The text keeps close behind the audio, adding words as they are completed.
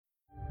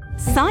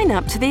Sign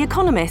up to The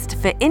Economist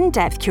for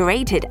in-depth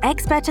curated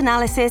expert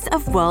analysis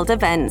of world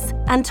events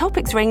and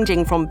topics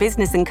ranging from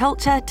business and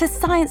culture to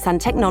science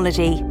and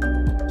technology.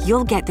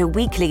 You'll get the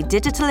weekly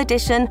digital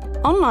edition,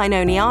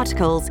 online-only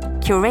articles,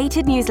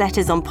 curated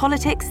newsletters on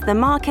politics, the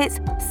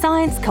markets,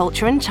 science,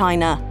 culture and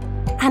China,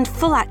 and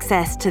full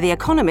access to The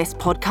Economist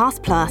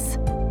Podcast Plus.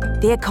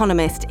 The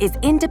Economist is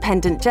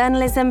independent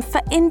journalism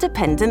for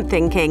independent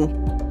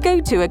thinking.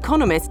 Go to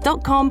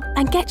economist.com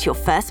and get your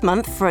first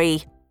month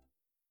free.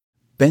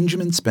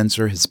 Benjamin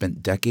Spencer has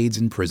spent decades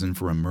in prison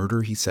for a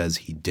murder he says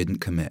he didn't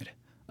commit.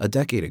 A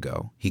decade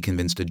ago, he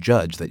convinced a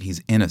judge that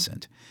he's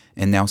innocent,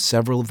 and now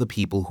several of the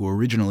people who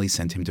originally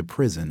sent him to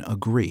prison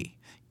agree.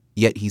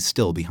 Yet he's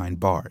still behind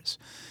bars.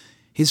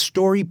 His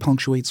story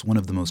punctuates one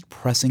of the most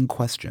pressing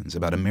questions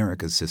about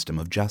America's system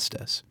of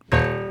justice.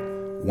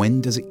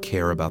 When does it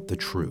care about the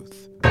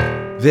truth?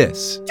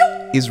 This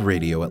is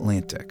Radio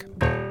Atlantic.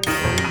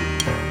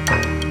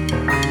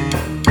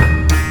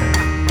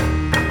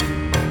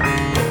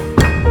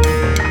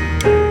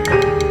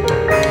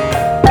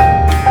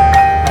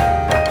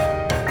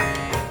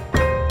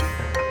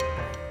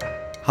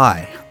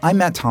 Hi, I'm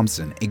Matt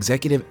Thompson,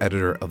 executive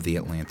editor of The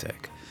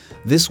Atlantic.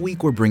 This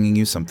week we're bringing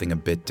you something a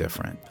bit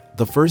different.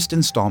 The first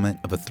installment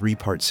of a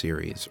 3-part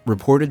series,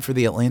 reported for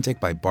The Atlantic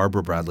by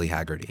Barbara Bradley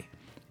Haggerty.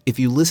 If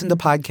you listen to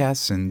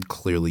podcasts, and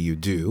clearly you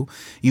do,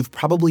 you've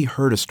probably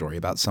heard a story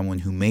about someone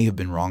who may have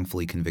been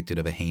wrongfully convicted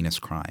of a heinous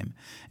crime.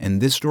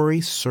 And this story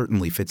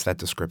certainly fits that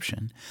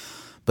description.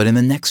 But in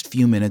the next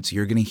few minutes,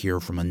 you're going to hear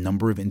from a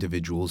number of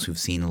individuals who've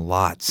seen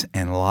lots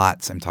and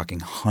lots, I'm talking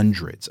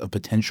hundreds, of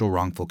potential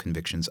wrongful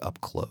convictions up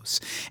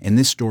close. And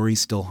this story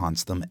still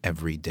haunts them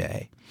every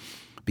day.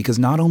 Because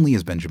not only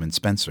is Benjamin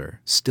Spencer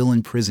still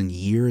in prison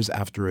years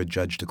after a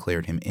judge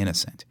declared him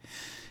innocent,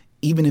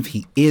 even if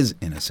he is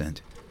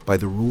innocent, by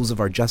the rules of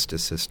our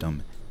justice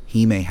system,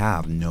 he may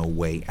have no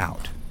way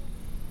out.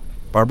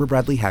 Barbara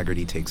Bradley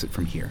Haggerty takes it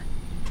from here.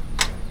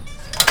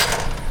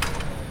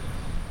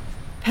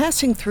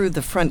 Passing through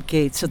the front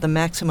gates of the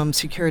maximum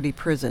security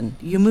prison,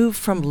 you move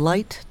from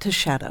light to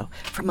shadow,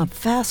 from a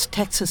vast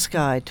Texas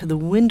sky to the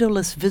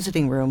windowless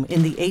visiting room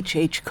in the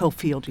H.H.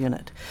 Cofield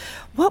unit.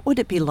 What would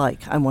it be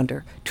like, I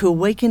wonder, to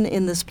awaken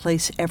in this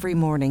place every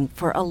morning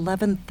for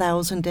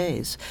 11,000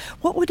 days?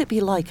 What would it be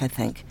like, I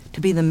think,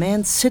 to be the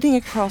man sitting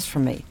across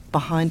from me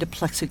behind a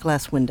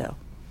plexiglass window?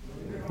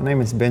 My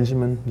name is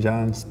Benjamin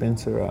John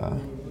Spencer.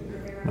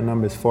 My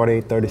number is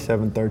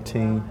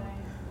 483713.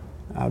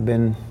 I've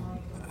been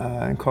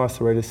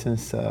incarcerated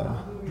since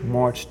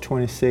March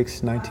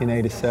 26,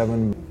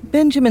 1987.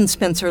 Benjamin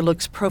Spencer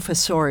looks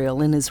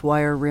professorial in his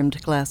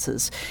wire-rimmed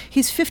glasses.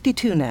 He's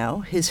 52 now.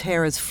 His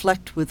hair is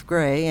flecked with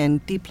gray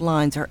and deep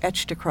lines are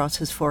etched across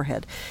his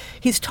forehead.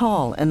 He's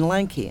tall and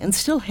lanky and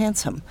still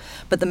handsome,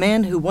 but the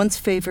man who once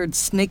favored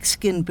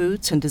snakeskin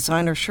boots and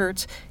designer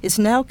shirts is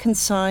now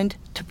consigned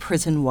to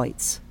prison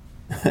whites.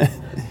 Yeah,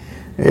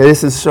 this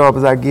is as sharp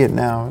as I get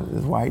now,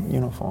 this white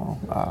uniform.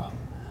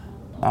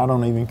 I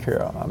don't even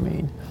care. I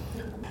mean,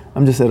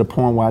 I'm just at a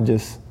point where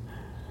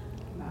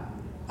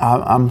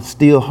I'm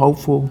still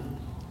hopeful,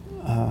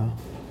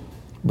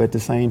 but at the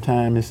same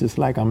time, it's just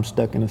like I'm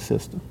stuck in a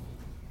system.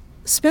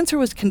 Spencer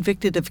was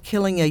convicted of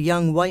killing a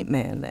young white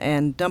man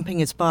and dumping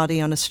his body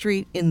on a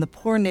street in the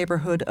poor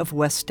neighborhood of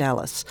West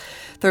Dallas.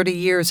 30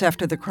 years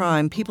after the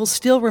crime, people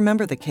still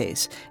remember the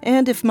case,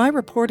 and if my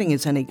reporting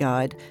is any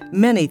guide,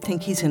 many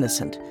think he's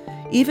innocent.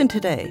 Even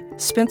today,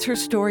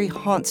 Spencer's story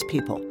haunts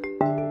people.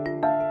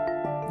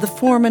 The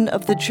foreman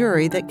of the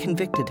jury that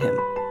convicted him.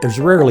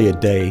 There's rarely a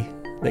day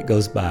that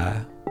goes by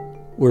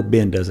where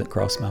Ben doesn't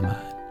cross my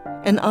mind.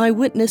 An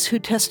eyewitness who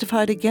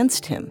testified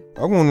against him.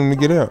 I want him to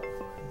get out.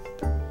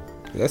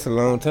 That's a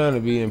long time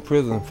to be in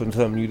prison for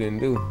something you didn't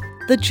do.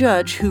 The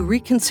judge who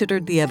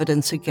reconsidered the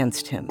evidence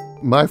against him.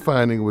 My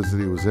finding was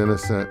that he was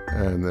innocent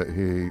and that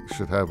he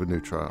should have a new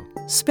trial.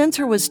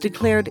 Spencer was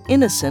declared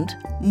innocent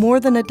more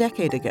than a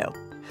decade ago,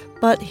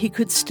 but he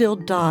could still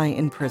die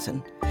in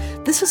prison.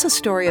 This is a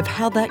story of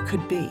how that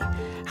could be,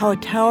 how a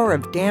tower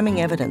of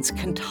damning evidence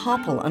can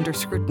topple under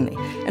scrutiny,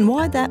 and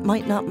why that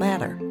might not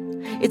matter.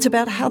 It's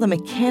about how the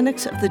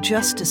mechanics of the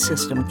justice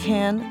system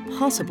can,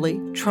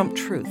 possibly, trump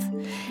truth.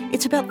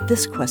 It's about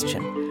this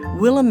question: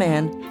 will a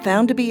man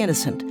found to be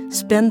innocent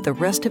spend the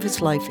rest of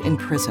his life in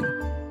prison?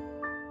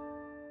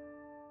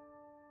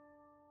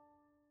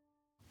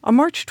 On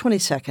March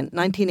 22,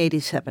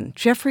 1987,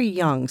 Jeffrey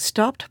Young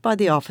stopped by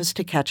the office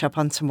to catch up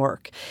on some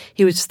work.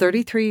 He was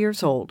 33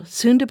 years old,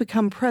 soon to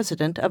become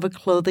president of a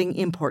clothing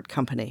import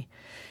company.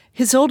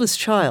 His oldest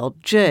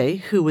child, Jay,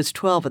 who was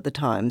 12 at the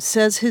time,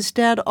 says his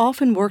dad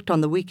often worked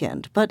on the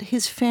weekend, but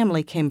his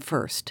family came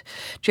first.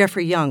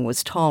 Jeffrey Young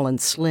was tall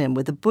and slim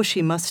with a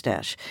bushy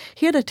mustache.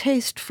 He had a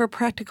taste for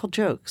practical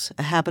jokes,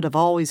 a habit of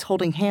always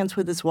holding hands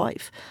with his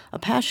wife, a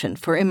passion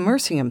for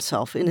immersing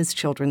himself in his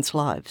children's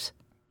lives.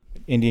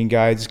 Indian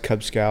Guides,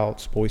 Cub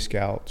Scouts, Boy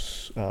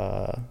Scouts,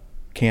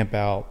 camp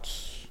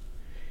outs.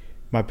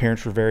 My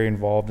parents were very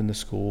involved in the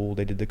school.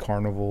 They did the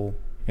carnival.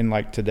 And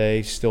like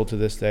today, still to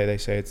this day, they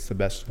say it's the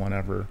best one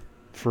ever.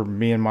 For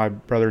me and my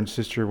brother and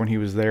sister, when he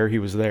was there, he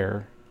was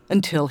there.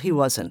 Until he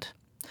wasn't.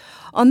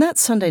 On that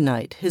Sunday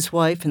night, his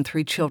wife and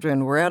 3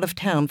 children were out of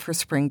town for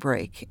spring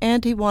break,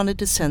 and he wanted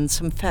to send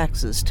some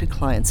faxes to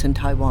clients in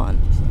Taiwan.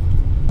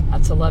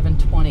 That's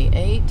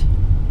 11:28.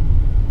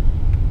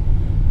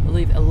 I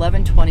believe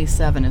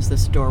 11:27 is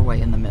this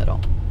doorway in the middle.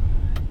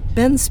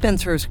 Ben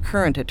Spencer's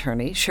current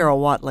attorney, Cheryl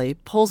Watley,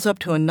 pulls up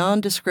to a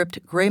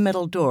nondescript gray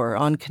metal door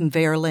on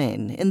Conveyor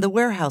Lane in the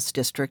warehouse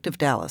district of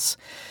Dallas.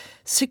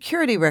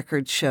 Security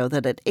records show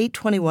that at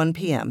 8:21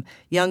 p.m.,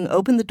 Young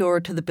opened the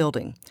door to the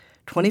building.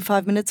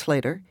 25 minutes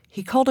later,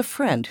 he called a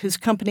friend whose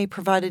company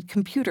provided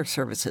computer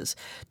services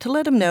to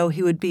let him know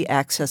he would be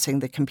accessing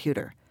the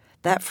computer.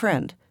 That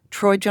friend,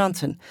 Troy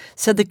Johnson,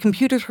 said the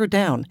computers were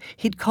down.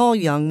 He'd call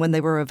Young when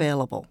they were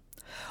available.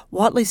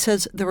 Watley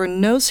says there were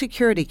no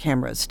security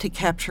cameras to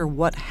capture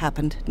what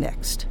happened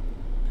next.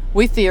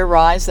 We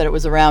theorized that it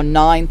was around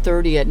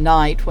 9:30 at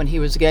night when he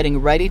was getting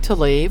ready to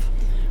leave.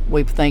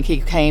 We think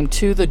he came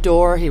to the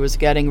door. He was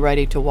getting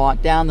ready to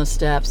walk down the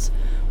steps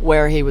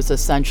where he was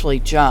essentially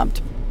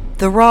jumped.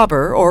 The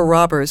robber, or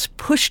robbers,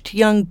 pushed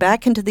Young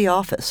back into the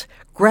office,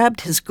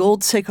 grabbed his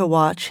gold Seiko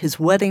watch, his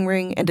wedding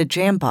ring, and a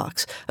jam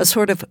box, a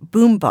sort of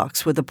boom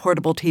box with a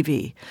portable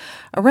TV.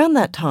 Around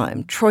that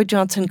time, Troy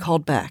Johnson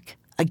called back,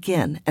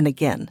 again and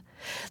again.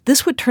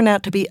 This would turn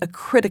out to be a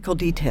critical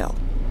detail.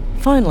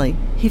 Finally,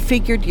 he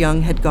figured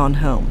Young had gone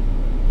home.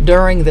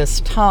 During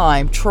this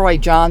time, Troy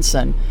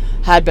Johnson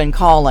had been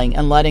calling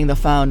and letting the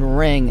phone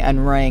ring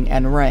and ring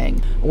and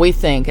ring. We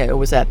think it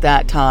was at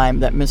that time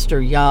that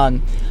Mr.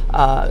 Young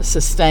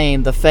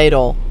sustained the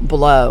fatal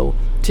blow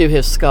to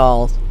his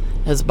skull,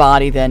 his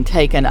body then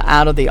taken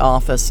out of the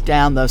office,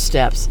 down those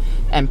steps,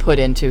 and put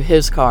into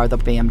his car, the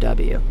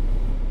BMW.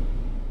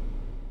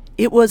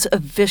 It was a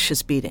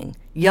vicious beating.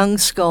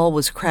 Young's skull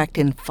was cracked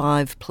in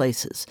 5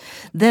 places.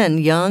 Then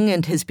Young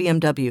and his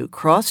BMW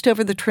crossed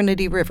over the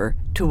Trinity River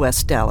to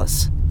West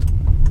Dallas.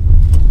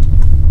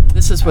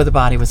 This is where the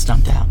body was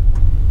dumped out.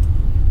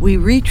 We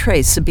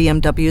retrace the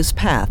BMW's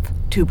path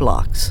 2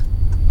 blocks.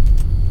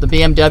 The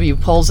BMW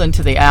pulls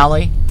into the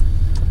alley.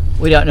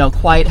 We don't know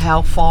quite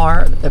how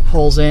far it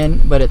pulls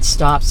in, but it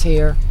stops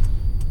here.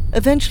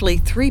 Eventually,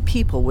 3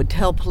 people would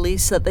tell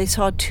police that they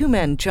saw 2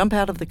 men jump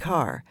out of the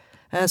car.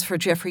 As for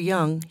Jeffrey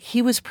Young,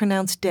 he was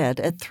pronounced dead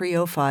at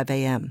 3:05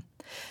 a.m.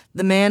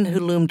 The man who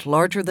loomed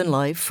larger than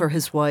life for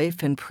his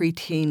wife and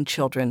preteen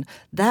children,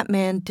 that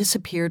man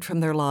disappeared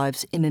from their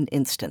lives in an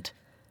instant.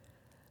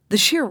 The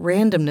sheer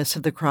randomness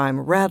of the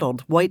crime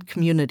rattled white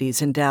communities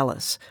in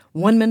Dallas.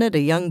 One minute, a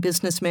young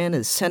businessman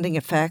is sending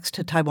a fax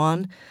to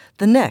Taiwan.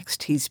 The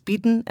next, he's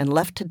beaten and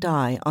left to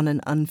die on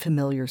an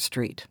unfamiliar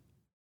street.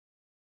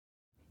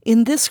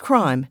 In this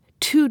crime,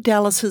 2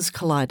 Dallases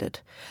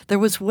collided. There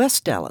was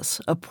West Dallas,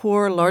 a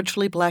poor,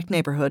 largely black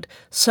neighborhood,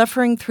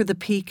 suffering through the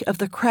peak of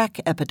the crack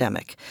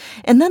epidemic.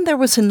 And then there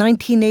was a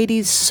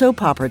 1980s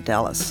soap opera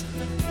Dallas.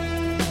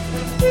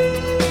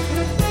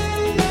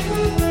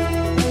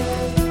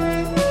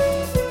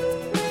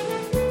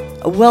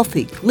 A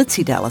wealthy,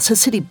 glitzy Dallas, a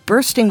city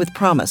bursting with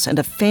promise and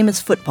a famous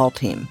football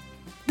team.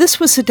 This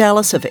was the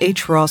Dallas of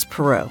H. Ross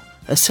Perot,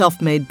 a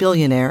self-made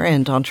billionaire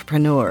and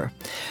entrepreneur.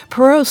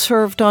 Perot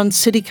served on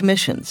city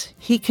commissions.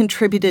 He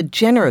contributed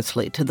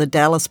generously to the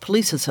Dallas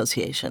Police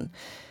Association.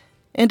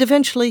 And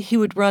eventually he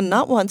would run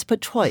not once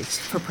but twice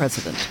for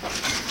president.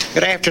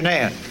 Good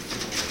afternoon.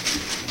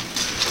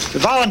 The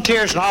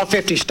volunteers in all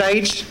 50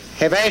 states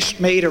have asked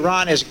me to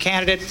run as a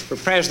candidate for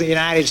President of the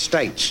United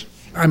States.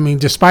 I mean,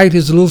 despite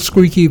his little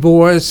squeaky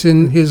voice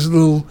and his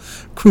little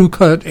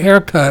crew-cut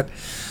haircut,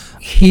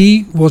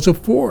 he was a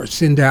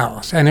force in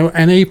Dallas, and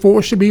a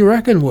force to be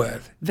reckoned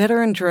with.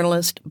 Veteran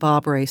journalist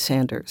Bob Ray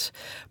Sanders.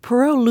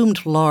 Perot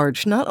loomed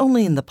large not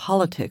only in the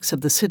politics of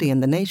the city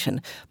and the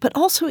nation, but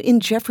also in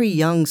Jeffrey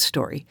Young's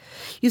story.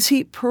 You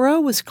see,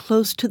 Perot was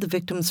close to the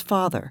victim's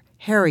father,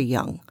 Harry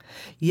Young.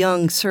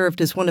 Young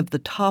served as one of the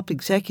top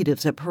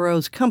executives at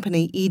Perot's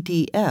company,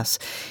 EDS.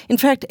 In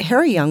fact,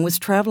 Harry Young was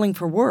traveling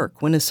for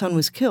work when his son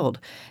was killed,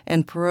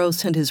 and Perot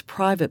sent his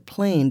private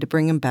plane to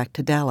bring him back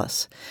to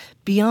Dallas.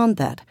 Beyond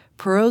that,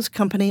 Perot's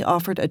company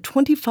offered a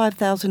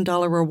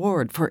 $25,000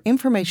 reward for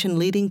information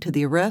leading to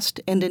the arrest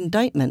and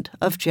indictment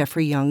of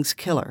Jeffrey Young's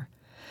killer.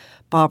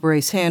 Bob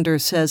Ray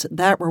Sanders says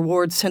that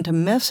reward sent a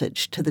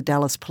message to the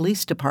Dallas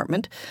Police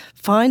Department: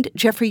 find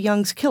Jeffrey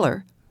Young's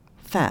killer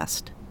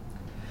fast.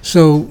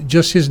 So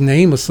just his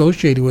name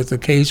associated with the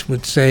case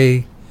would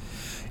say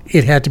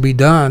it had to be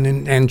done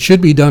and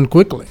should be done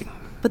quickly.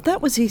 But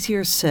that was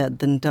easier said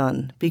than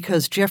done,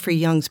 because Jeffrey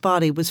Young's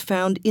body was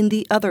found in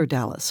the other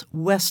Dallas,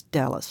 West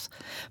Dallas.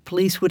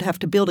 Police would have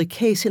to build a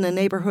case in a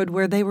neighborhood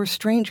where they were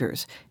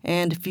strangers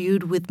and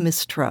viewed with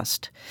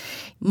mistrust.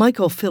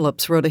 Michael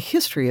Phillips wrote a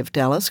history of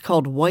Dallas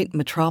called White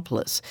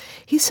Metropolis.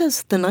 He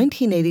says the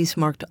 1980s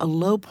marked a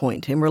low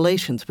point in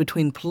relations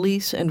between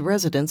police and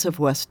residents of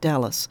West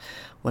Dallas.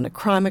 When a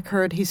crime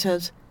occurred, he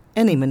says,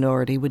 any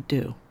minority would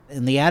do.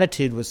 And the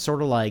attitude was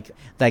sort of like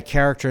that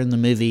character in the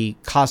movie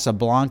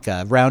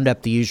Casablanca, round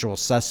up the usual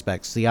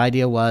suspects. The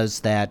idea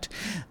was that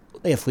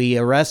If we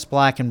arrest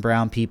black and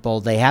brown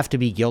people, they have to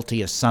be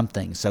guilty of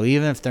something. So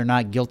even if they're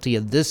not guilty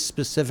of this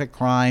specific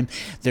crime,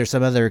 there's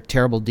some other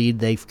terrible deed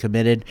they've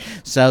committed.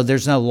 So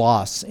there's no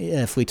loss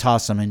if we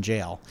toss them in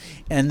jail.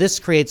 And this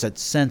creates a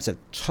sense of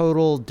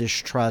total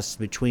distrust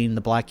between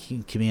the black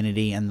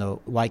community and the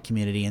white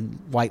community and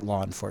white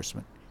law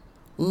enforcement.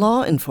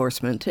 Law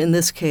enforcement in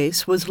this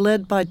case was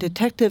led by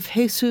Detective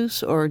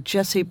Jesus or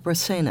Jesse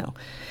Braceno.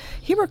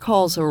 He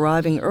recalls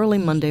arriving early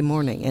Monday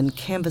morning and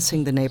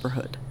canvassing the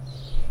neighborhood.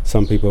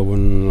 Some people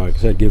wouldn't, like I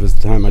said, give us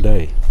the time of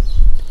day.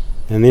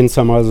 And then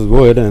some others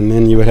would, and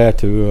then you would have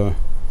to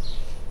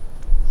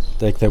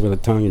take that with a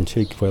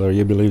tongue-in-cheek, whether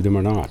you believed them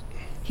or not.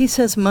 He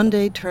says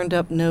Monday turned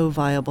up no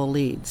viable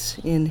leads,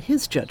 in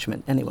his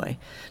judgment anyway.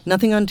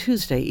 Nothing on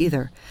Tuesday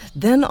either.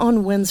 Then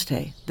on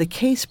Wednesday, the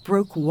case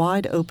broke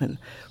wide open.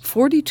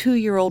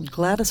 42-year-old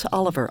Gladys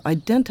Oliver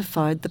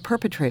identified the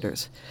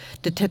perpetrators.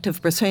 Detective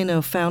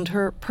Braceno found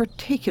her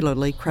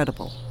particularly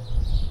credible.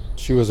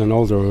 She was an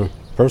older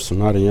person,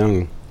 not a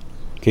young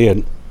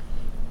kid.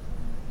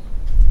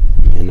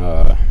 And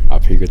I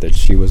figured that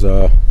she was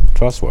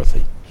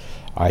trustworthy.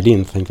 I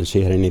didn't think that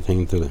she had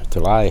anything to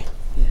lie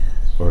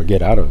or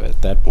get out of it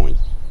at that point.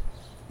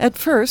 At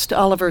first,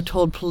 Oliver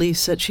told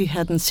police that she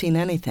hadn't seen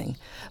anything,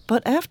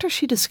 but after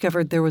she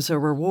discovered there was a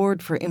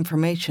reward for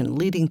information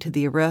leading to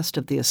the arrest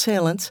of the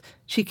assailants,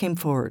 she came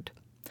forward.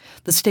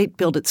 The state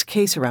built its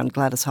case around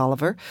Gladys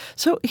Oliver,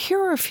 so here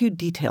are a few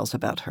details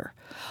about her.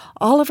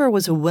 Oliver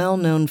was a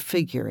well-known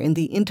figure in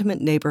the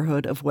intimate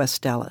neighborhood of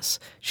West Dallas.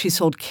 She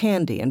sold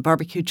candy and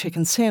barbecue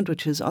chicken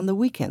sandwiches on the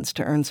weekends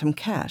to earn some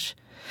cash.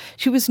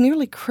 She was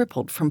nearly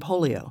crippled from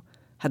polio,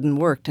 hadn't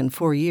worked in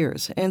 4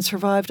 years, and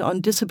survived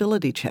on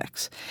disability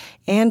checks.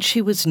 And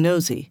she was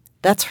nosy.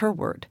 That's her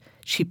word.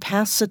 She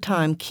passed the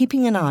time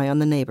keeping an eye on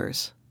the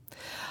neighbors.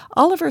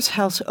 Oliver's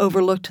house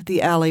overlooked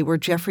the alley where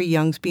Jeffrey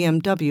Young's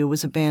BMW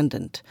was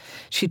abandoned.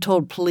 She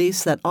told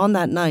police that on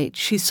that night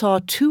she saw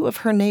two of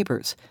her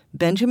neighbors,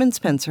 Benjamin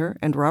Spencer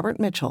and Robert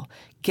Mitchell,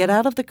 get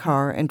out of the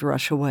car and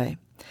rush away.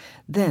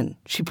 Then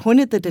she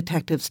pointed the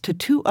detectives to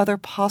two other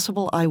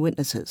possible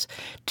eyewitnesses.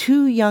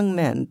 Two young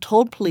men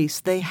told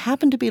police they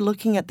happened to be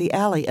looking at the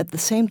alley at the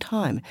same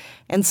time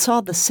and saw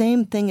the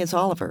same thing as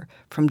Oliver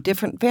from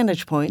different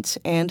vantage points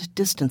and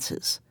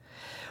distances.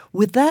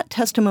 With that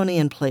testimony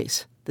in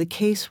place, the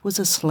case was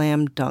a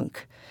slam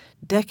dunk.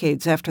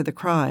 Decades after the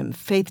crime,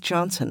 Faith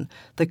Johnson,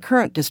 the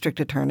current district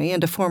attorney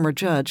and a former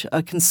judge,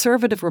 a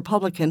conservative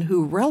Republican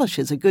who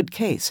relishes a good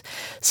case,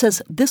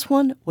 says this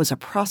one was a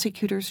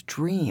prosecutor's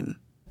dream.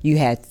 You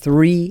had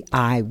 3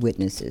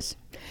 eyewitnesses.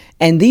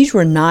 And these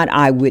were not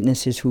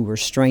eyewitnesses who were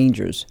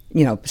strangers,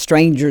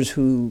 strangers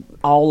who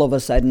all of a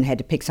sudden had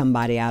to pick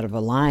somebody out of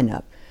a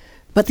lineup.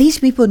 But these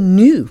people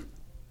knew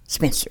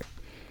Spencer.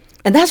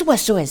 And that's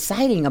what's so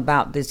exciting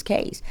about this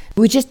case.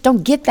 We just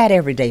don't get that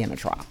every day in a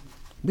trial.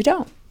 We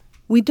don't.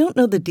 We don't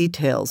know the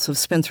details of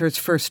Spencer's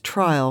first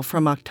trial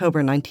from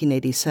October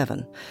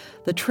 1987.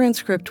 The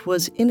transcript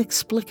was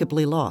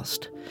inexplicably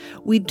lost.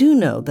 We do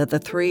know that the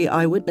 3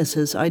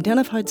 eyewitnesses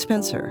identified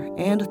Spencer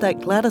and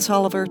that Gladys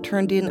Oliver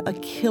turned in a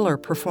killer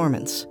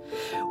performance.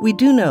 We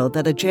do know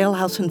that a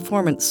jailhouse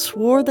informant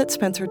swore that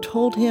Spencer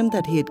told him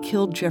that he had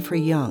killed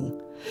Jeffrey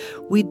Young.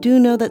 We do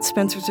know that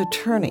Spencer's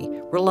attorney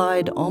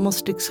relied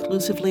almost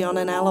exclusively on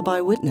an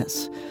alibi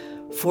witness.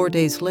 4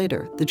 days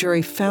later, the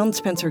jury found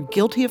Spencer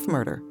guilty of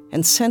murder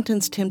and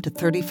sentenced him to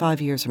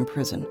 35 years in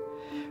prison.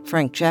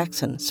 Frank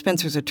Jackson,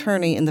 Spencer's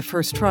attorney in the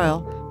first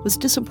trial, was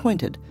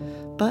disappointed,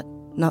 but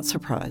not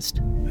surprised.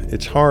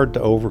 It's hard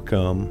to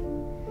overcome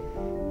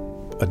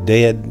a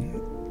dead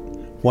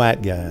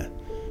white guy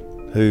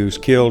who's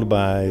killed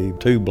by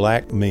 2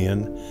 black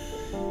men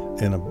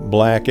in a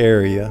black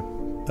area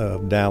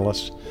of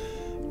Dallas,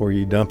 where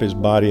you dump his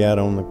body out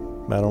on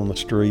the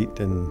street,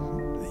 and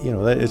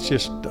it's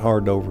just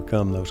hard to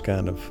overcome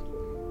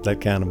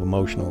that kind of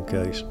emotional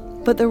case.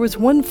 But there was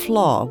one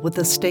flaw with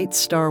the state's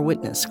star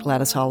witness,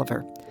 Gladys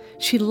Oliver.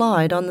 She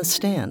lied on the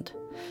stand.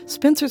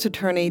 Spencer's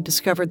attorney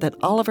discovered that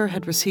Oliver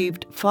had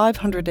received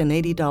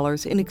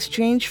 $580 in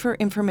exchange for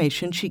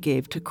information she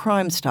gave to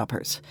Crime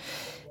Stoppers.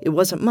 It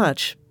wasn't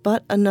much,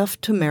 but enough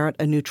to merit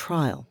a new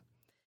trial.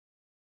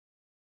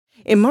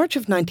 In March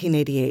of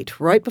 1988,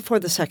 right before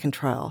the second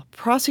trial,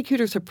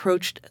 prosecutors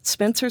approached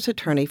Spencer's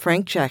attorney,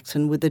 Frank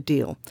Jackson, with a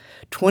deal.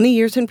 20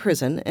 years in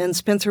prison, and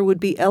Spencer would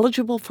be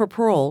eligible for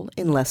parole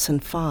in less than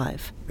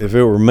 5. If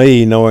it were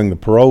me, knowing the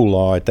parole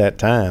law at that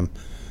time,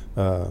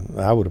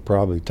 I would have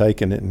probably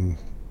taken it and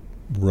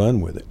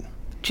run with it.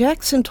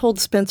 Jackson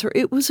told Spencer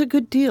it was a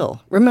good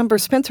deal. Remember,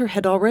 Spencer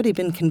had already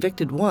been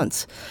convicted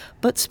once,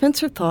 but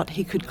Spencer thought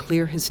he could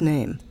clear his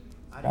name.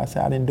 I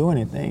said I didn't do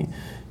anything.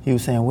 He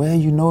was saying,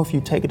 well, if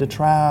you take it to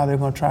trial, they're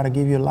going to try to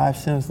give you a life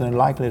sentence and they're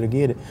likely to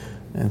get it.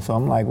 And so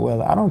I'm like,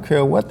 well, I don't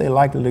care what they're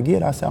likely to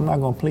get. I said, I'm not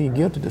going to plead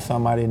guilty to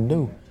something I didn't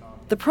do.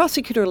 The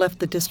prosecutor left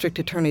the district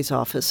attorney's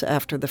office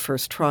after the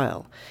first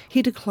trial.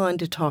 He declined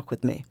to talk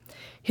with me.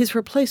 His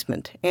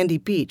replacement, Andy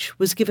Beach,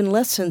 was given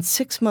less than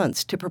 6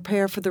 months to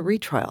prepare for the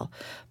retrial,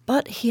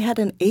 but he had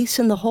an ace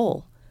in the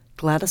hole,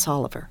 Gladys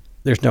Oliver.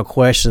 There's no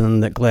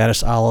question that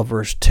Gladys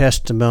Oliver's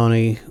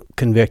testimony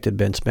convicted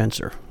Ben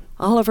Spencer.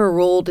 Oliver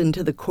rolled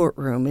into the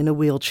courtroom in a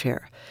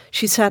wheelchair.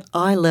 She sat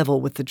eye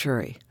level with the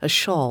jury, a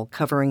shawl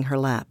covering her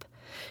lap.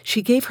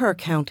 She gave her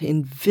account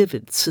in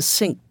vivid,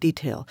 succinct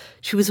detail.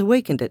 She was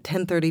awakened at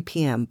 10:30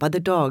 p.m. by the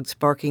dogs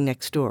barking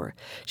next door.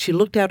 She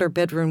looked out her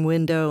bedroom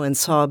window and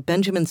saw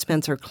Benjamin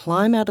Spencer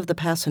climb out of the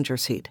passenger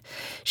seat.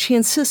 She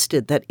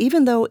insisted that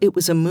even though it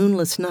was a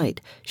moonless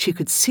night, she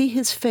could see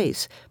his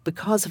face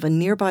because of a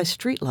nearby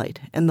streetlight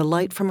and the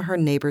light from her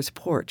neighbor's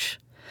porch.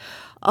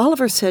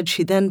 Oliver said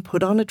she then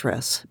put on a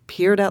dress,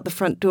 peered out the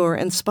front door,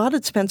 and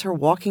spotted Spencer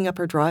walking up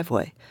her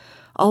driveway.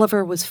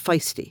 Oliver was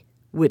feisty,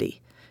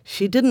 witty.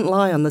 She didn't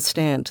lie on the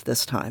stand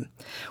this time.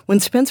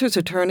 When Spencer's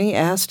attorney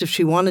asked if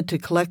she wanted to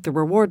collect the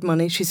reward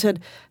money, she said,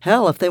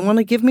 "Hell, if they want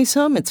to give me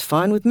some, it's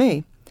fine with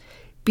me."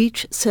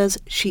 Beach says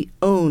she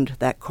owned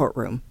that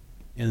courtroom.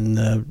 In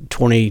the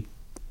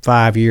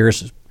 25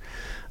 years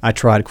I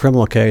tried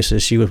criminal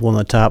cases, she was one of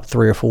the top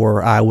 3 or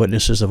 4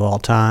 eyewitnesses of all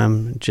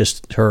time.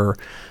 Just her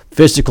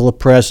physical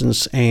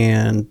presence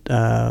and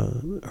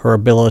her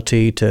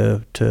ability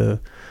to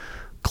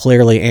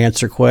clearly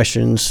answer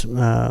questions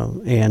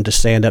and to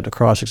stand up to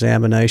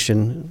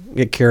cross-examination,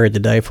 it carried the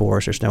day for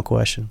us, there's no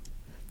question.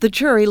 The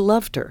jury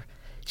loved her.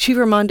 She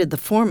reminded the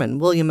foreman,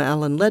 William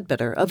Allen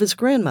Ledbetter, of his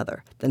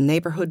grandmother, the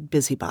neighborhood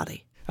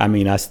busybody. I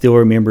mean, I still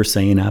remember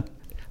saying,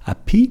 I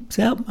peeps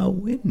out my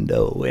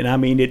window. And I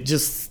mean, it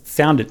just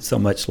sounded so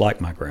much like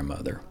my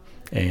grandmother.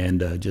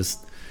 And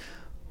just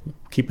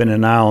keeping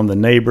an eye on the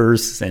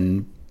neighbors,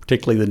 and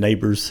particularly the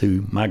neighbors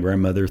who my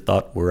grandmother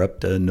thought were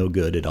up to no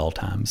good at all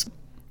times.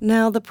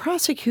 Now, the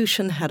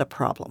prosecution had a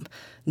problem.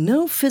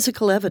 No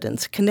physical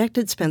evidence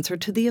connected Spencer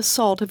to the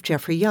assault of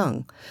Jeffrey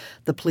Young.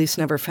 The police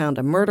never found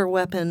a murder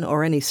weapon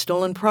or any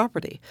stolen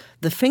property.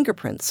 The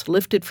fingerprints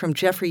lifted from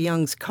Jeffrey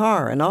Young's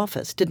car and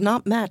office did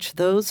not match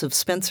those of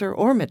Spencer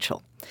or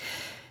Mitchell.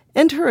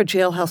 Enter a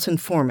jailhouse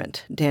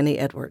informant, Danny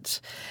Edwards.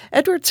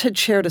 Edwards had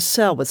shared a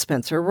cell with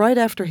Spencer right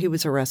after he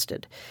was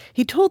arrested.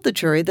 He told the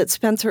jury that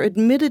Spencer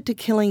admitted to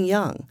killing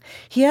Young.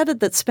 He added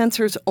that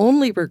Spencer's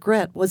only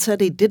regret was that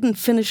he didn't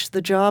finish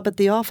the job at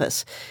the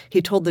office. He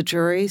told the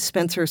jury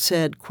Spencer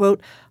said,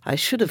 quote, "I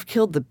should have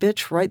killed the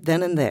bitch right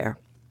then and there."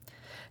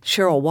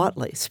 Cheryl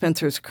Watley,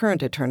 Spencer's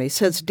current attorney,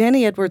 says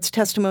Danny Edwards'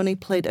 testimony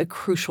played a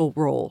crucial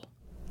role.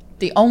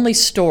 The only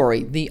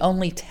story, the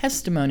only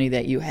testimony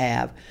that you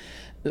have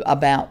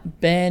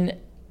about Ben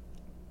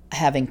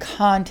having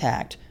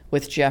contact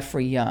with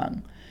Jeffrey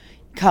Young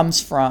comes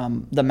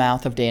from the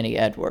mouth of Danny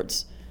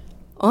Edwards.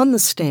 On the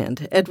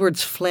stand,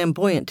 Edwards'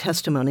 flamboyant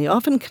testimony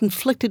often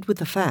conflicted with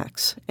the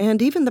facts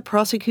and even the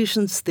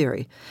prosecution's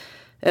theory.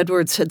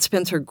 Edwards said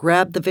Spencer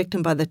grabbed the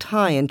victim by the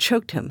tie and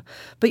choked him,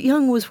 but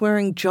Young was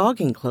wearing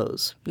jogging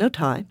clothes, no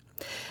tie.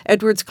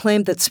 Edwards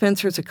claimed that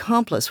Spencer's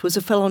accomplice was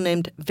a fellow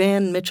named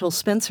Van Mitchell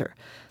Spencer.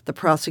 The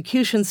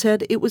prosecution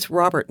said it was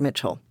Robert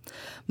Mitchell.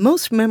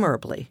 Most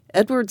memorably,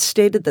 Edwards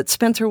stated that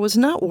Spencer was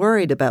not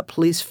worried about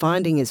police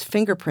finding his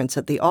fingerprints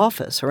at the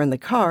office or in the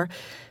car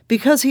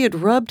because he had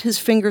rubbed his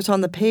fingers on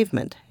the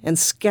pavement and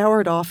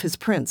scoured off his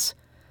prints.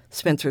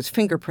 Spencer's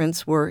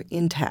fingerprints were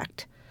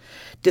intact.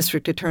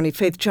 District Attorney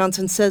Faith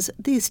Johnson says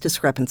these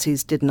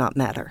discrepancies did not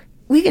matter.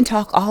 We can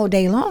talk all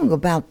day long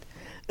about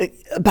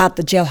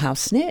the jailhouse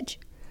snitch.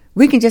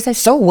 We can just say,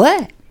 so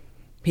what?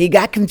 He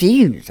got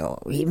confused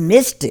or he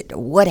missed it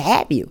or what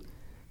have you.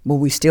 But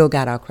we still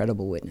got our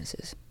credible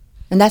witnesses.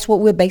 And that's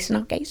what we're basing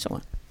our case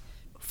on.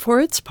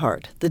 For its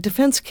part, the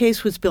defense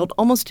case was built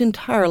almost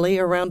entirely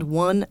around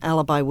one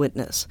alibi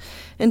witness.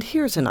 And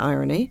here's an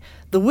irony.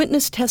 The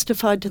witness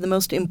testified to the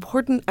most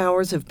important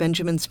hours of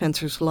Benjamin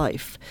Spencer's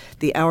life,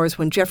 the hours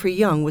when Jeffrey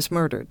Young was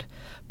murdered.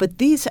 But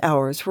these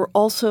hours were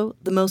also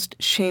the most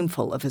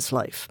shameful of his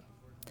life.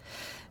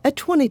 At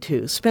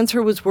 22,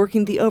 Spencer was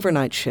working the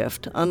overnight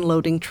shift,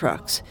 unloading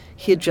trucks.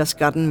 He had just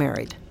gotten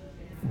married.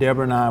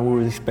 Deborah and I, we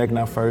were expecting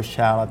our first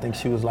child. I think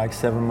she was like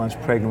 7 months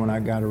pregnant when I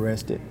got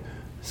arrested.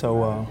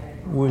 So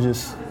we were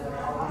just,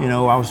 I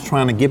was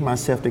trying to get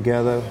myself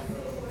together,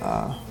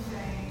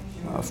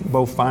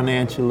 both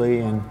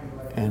financially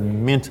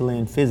and mentally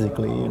and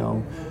physically,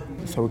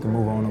 so we can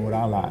move on with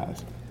our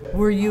lives.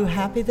 Were you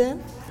happy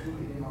then?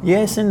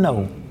 Yes and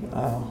no.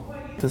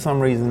 For some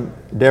reason,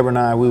 Deborah and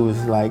I, we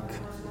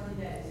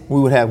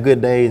would have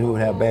good days, we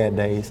would have bad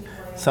days.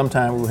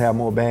 Sometimes we would have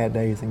more bad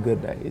days than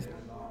good days.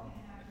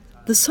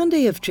 The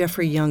Sunday of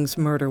Jeffrey Young's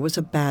murder was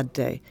a bad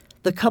day.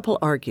 The couple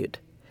argued.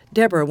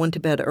 Deborah went to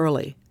bed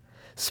early.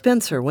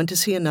 Spencer went to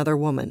see another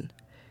woman.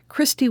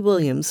 Christy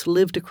Williams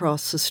lived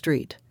across the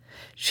street.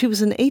 She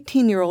was an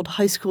 18-year-old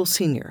high school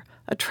senior,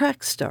 a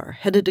track star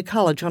headed to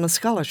college on a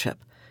scholarship,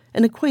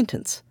 an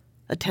acquaintance,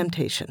 a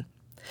temptation.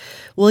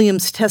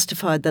 Williams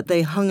testified that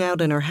they hung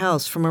out in her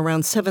house from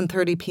around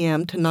 7:30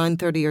 p.m. to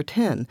 9:30 or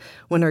 10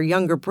 when her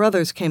younger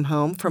brothers came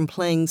home from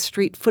playing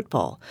street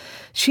football.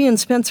 She and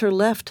Spencer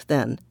left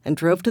then and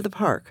drove to the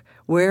park,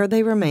 where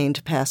they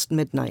remained past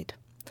midnight.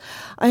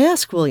 I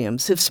asked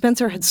Williams if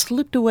Spencer had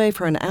slipped away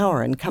for an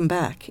hour and come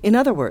back. In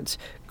other words,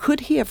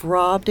 could he have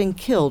robbed and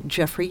killed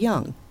Jeffrey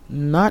Young?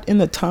 Not in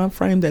the time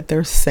frame that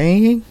they're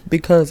saying,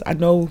 because I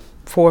know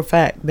for a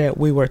fact that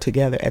we were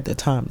together at the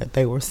time that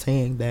they were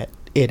saying that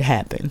it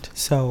happened.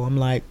 So I'm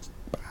like,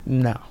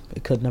 no,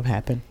 it couldn't have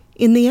happened.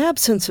 In the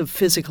absence of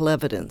physical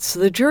evidence,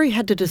 the jury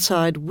had to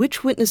decide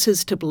which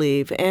witnesses to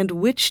believe and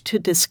which to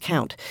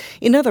discount.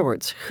 In other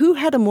words, who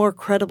had a more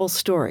credible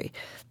story?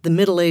 The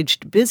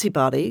middle-aged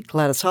busybody,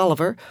 Gladys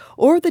Oliver,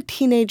 or the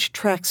teenage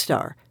track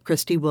star,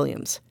 Christy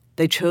Williams?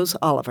 They chose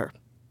Oliver.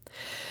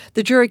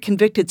 The jury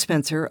convicted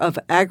Spencer of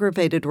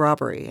aggravated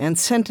robbery and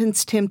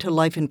sentenced him to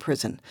life in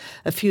prison.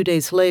 A few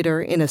days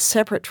later, in a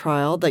separate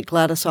trial that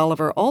Gladys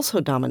Oliver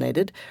also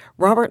dominated,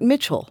 Robert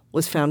Mitchell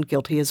was found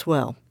guilty as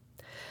well.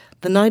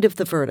 The night of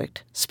the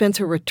verdict,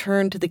 Spencer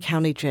returned to the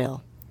county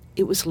jail.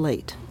 It was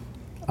late.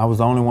 I was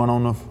the only one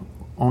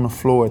on the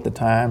floor at the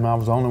time. I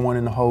was the only one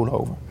in the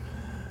holdover.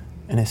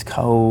 And it's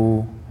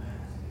cold.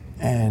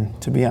 And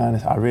to be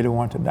honest, I really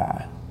wanted to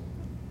die.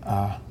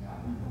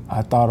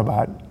 I thought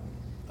about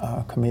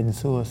committing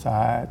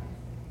suicide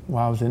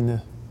while I was in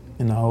the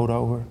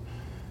holdover,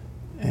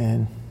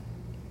 and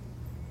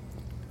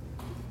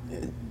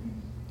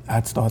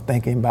I'd start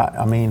thinking about.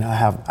 I mean, I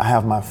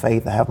have my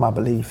faith, I have my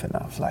belief, and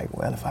I was like,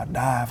 well, if I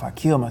die, if I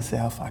kill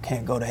myself, I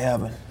can't go to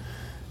heaven,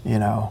 you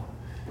know.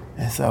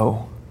 And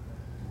so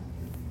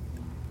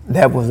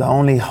that was the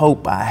only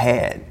hope I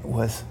had,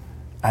 was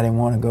I didn't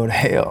want to go to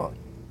hell.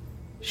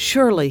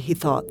 Surely, he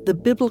thought, the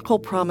biblical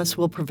promise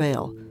will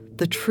prevail.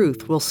 The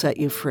truth will set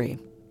you free.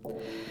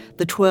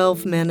 The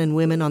 12 men and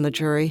women on the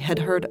jury had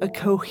heard a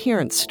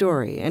coherent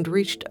story and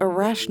reached a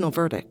rational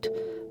verdict.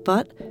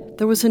 But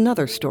there was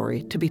another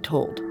story to be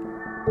told.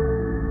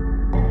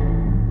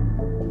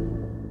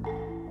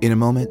 In a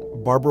moment,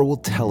 Barbara will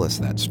tell us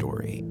that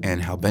story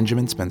and how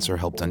Benjamin Spencer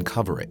helped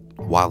uncover it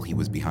while he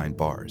was behind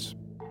bars.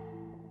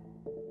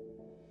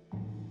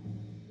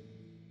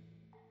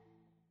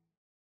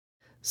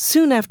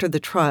 Soon after the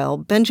trial,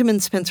 Benjamin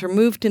Spencer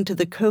moved into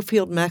the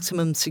Cofield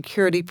Maximum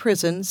Security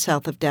Prison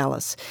south of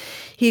Dallas.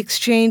 He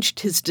exchanged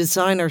his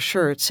designer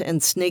shirts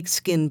and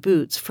snakeskin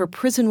boots for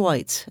prison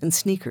whites and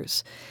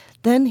sneakers.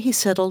 Then he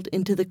settled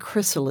into the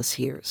chrysalis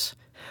years.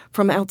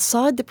 From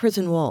outside the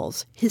prison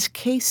walls, his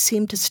case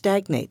seemed to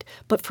stagnate,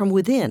 but from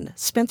within,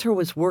 Spencer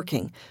was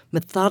working,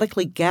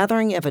 methodically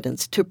gathering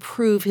evidence to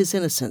prove his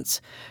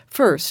innocence.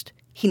 First,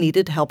 he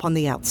needed help on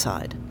the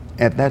outside.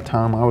 At that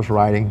time, I was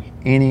writing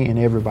any and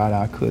everybody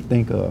I could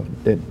think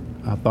of that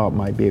I thought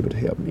might be able to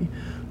help me.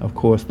 Of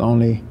course, the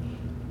only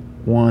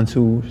ones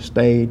who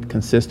stayed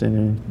consistent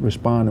in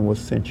responding was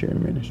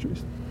Centurion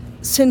Ministries.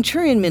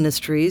 Centurion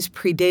Ministries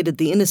predated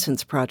the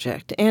Innocence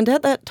Project, and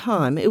at that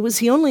time, it was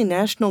the only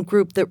national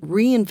group that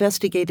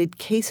reinvestigated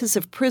cases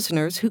of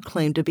prisoners who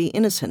claimed to be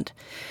innocent.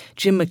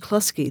 Jim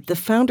McCluskey, the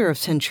founder of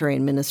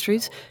Centurion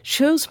Ministries,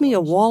 shows me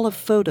a wall of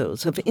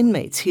photos of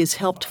inmates he has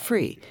helped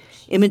free,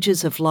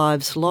 images of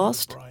lives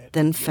lost,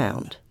 then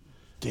found.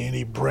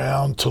 Danny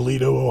Brown,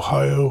 Toledo,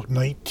 Ohio,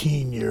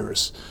 19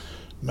 years.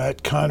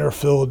 Matt Connor,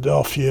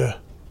 Philadelphia,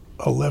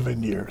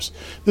 11 years.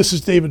 This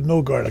is David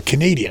Milgard, a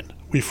Canadian.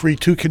 We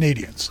freed 2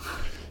 Canadians.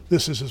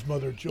 This is his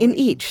mother, Joyce. In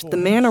each, the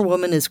man or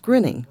woman is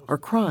grinning or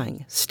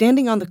crying,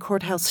 standing on the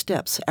courthouse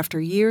steps after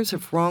years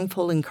of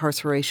wrongful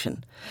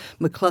incarceration.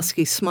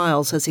 McCluskey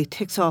smiles as he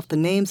ticks off the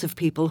names of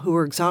people who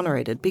were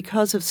exonerated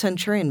because of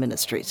Centurion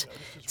Ministries.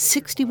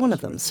 61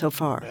 of them so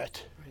far.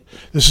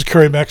 This is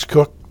Kerry Max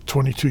Cook,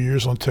 22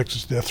 years on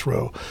Texas death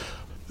row.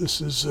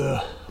 This is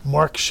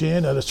Mark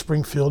Shan out of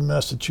Springfield,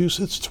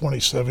 Massachusetts,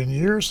 27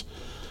 years.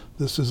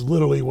 This is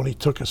literally when he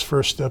took his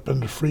first step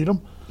into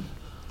freedom.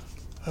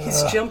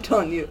 He's jumped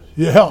on you.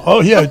 Yeah.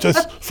 Oh, yeah.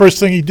 Just first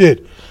thing he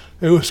did.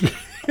 It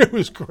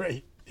was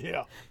great.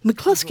 Yeah.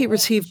 McCluskey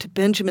received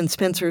Benjamin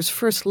Spencer's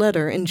first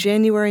letter in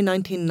January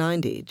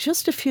 1990,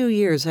 just a few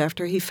years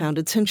after he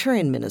founded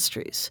Centurion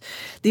Ministries.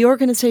 The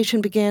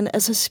organization began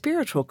as a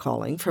spiritual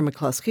calling for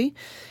McCluskey.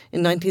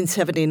 In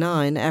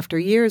 1979, after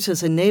years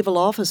as a naval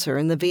officer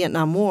in the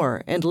Vietnam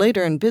War and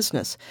later in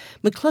business,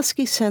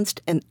 McCluskey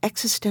sensed an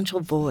existential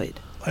void.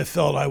 I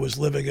felt I was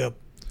living a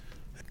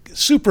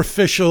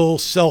superficial,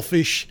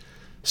 selfish,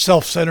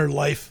 self-centered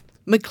life.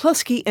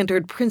 McCluskey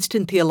entered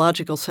Princeton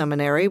Theological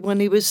Seminary when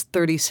he was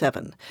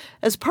 37.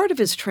 As part of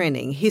his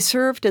training, he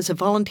served as a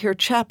volunteer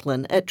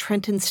chaplain at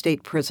Trenton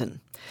State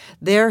Prison.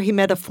 There he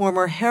met a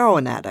former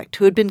heroin addict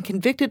who had been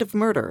convicted of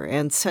murder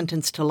and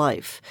sentenced to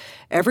life.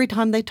 Every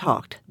time they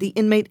talked, the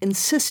inmate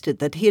insisted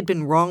that he had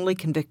been wrongly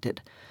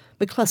convicted.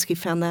 McCluskey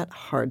found that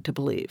hard to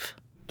believe.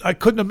 I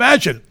couldn't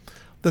imagine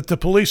that the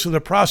police or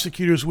the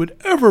prosecutors would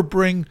ever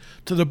bring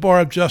to the bar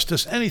of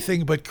justice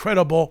anything but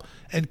credible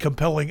and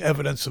compelling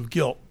evidence of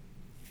guilt,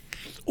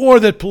 or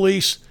that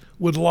police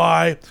would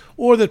lie,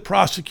 or that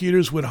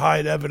prosecutors would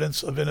hide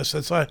evidence of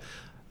innocence.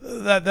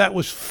 That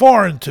was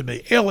foreign to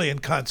me, alien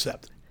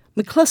concept.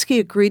 McCluskey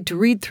agreed to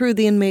read through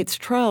the inmates'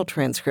 trial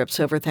transcripts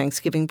over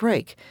Thanksgiving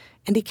break,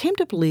 and he came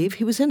to believe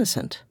he was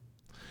innocent.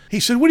 He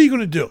said, "What are you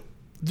going to do?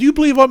 Do you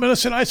believe I'm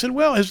innocent?" I said,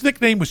 "Well," his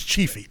nickname was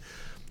Chiefy.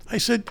 I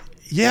said,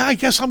 "Yeah, I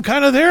guess I'm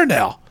kind of there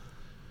now."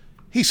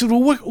 He said,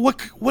 "Well,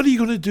 what are you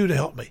going to do to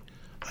help me?"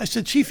 I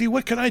said, Chiefy,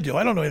 what can I do?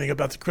 I don't know anything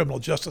about the criminal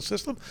justice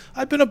system.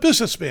 I've been a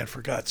businessman,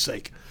 for God's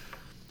sake.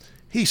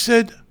 He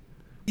said,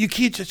 you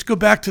can't just go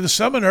back to the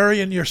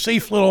seminary in your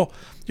safe little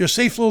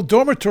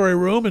dormitory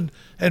room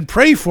and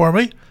pray for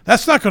me.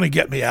 That's not going to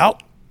get me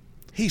out.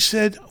 He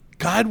said,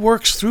 God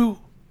works through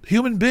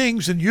human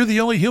beings, and you're the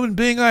only human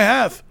being I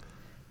have.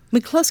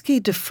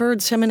 McCluskey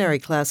deferred seminary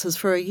classes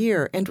for a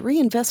year and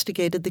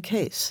reinvestigated the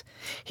case.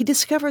 He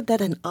discovered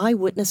that an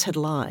eyewitness had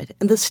lied,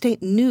 and the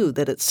state knew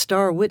that its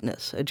star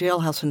witness, a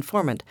jailhouse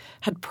informant,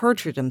 had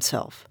perjured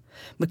himself.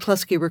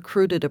 McCluskey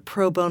recruited a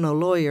pro bono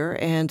lawyer,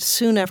 and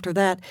soon after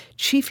that,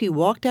 Chiefy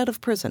walked out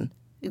of prison,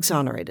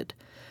 exonerated.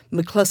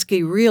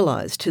 McCluskey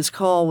realized his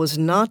call was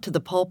not to the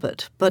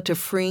pulpit, but to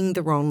freeing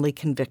the wrongly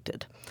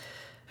convicted.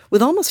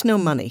 With almost no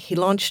money, he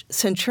launched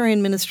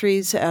Centurion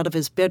Ministries out of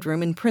his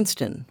bedroom in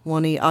Princeton,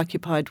 one he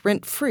occupied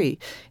rent-free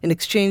in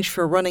exchange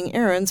for running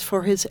errands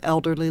for his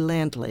elderly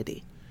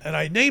landlady. And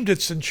I named it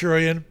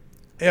Centurion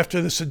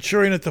after the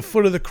centurion at the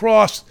foot of the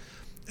cross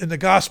in the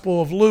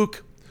Gospel of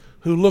Luke,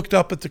 who looked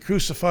up at the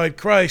crucified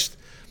Christ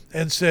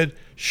and said,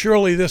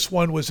 surely this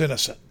one was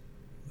innocent.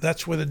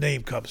 That's where the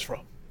name comes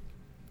from.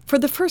 For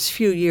the first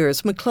few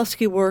years,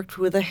 McCluskey worked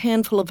with a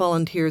handful of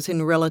volunteers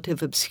in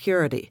relative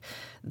obscurity.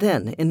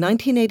 Then, in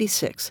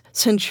 1986,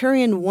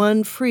 Centurion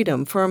won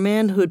freedom for a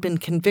man who had been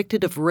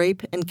convicted of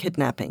rape and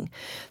kidnapping.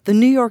 The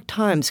New York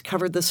Times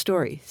covered the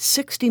story.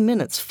 60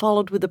 Minutes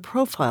followed with a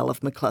profile of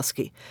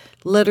McCluskey.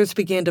 Letters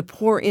began to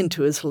pour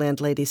into his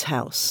landlady's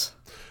house.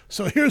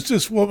 So here's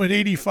this woman,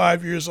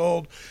 85 years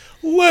old.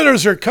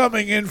 Letters are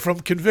coming in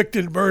from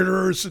convicted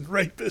murderers and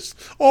rapists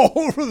all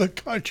over the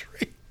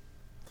country.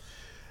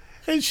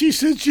 And she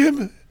said,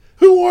 Jim,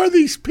 who are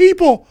these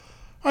people?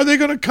 Are they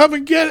going to come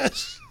and get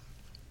us?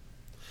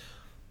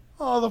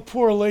 Oh, the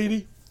poor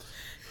lady.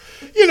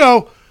 You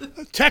know,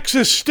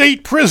 Texas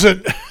State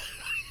Prison.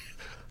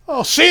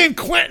 Oh, San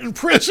Quentin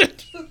Prison.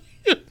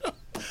 You know,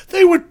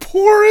 they would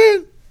pour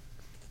in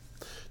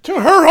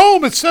to her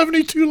home at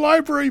 72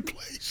 Library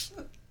Place.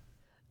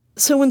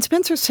 So when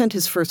Spencer sent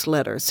his first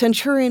letter,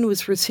 Centurion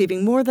was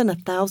receiving more than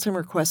 1,000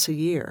 requests a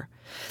year.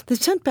 They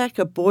sent back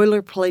a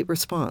boilerplate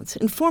response,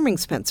 informing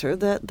Spencer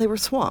that they were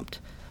swamped,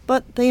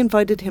 but they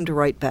invited him to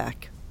write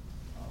back.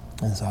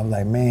 And so I was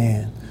like,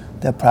 man,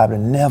 they'll probably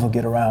never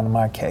get around to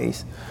my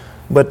case.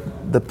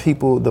 But the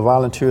people, the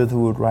volunteers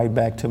who would write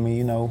back to me,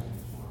 you know,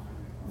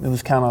 it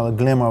was kind of a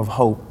glimmer of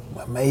hope.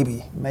 Well,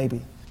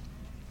 maybe.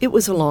 It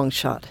was a long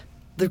shot.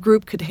 The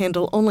group could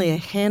handle only a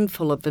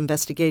handful of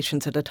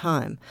investigations at a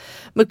time.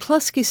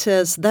 McCluskey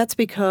says that's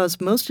because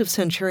most of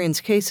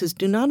Centurion's cases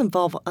do not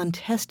involve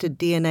untested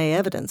DNA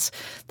evidence,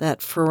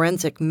 that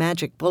forensic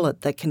magic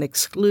bullet that can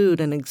exclude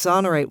and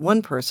exonerate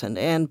one person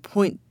and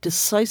point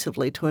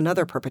decisively to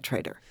another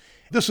perpetrator.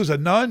 This was a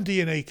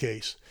non-DNA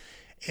case,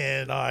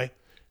 and I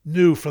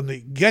knew from the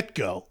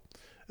get-go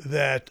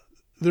that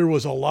there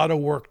was a lot of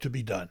work to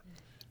be done.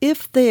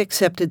 If they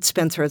accepted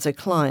Spencer as a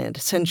client,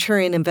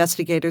 Centurion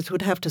investigators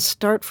would have to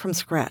start from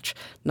scratch,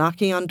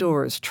 knocking on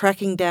doors,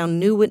 tracking down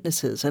new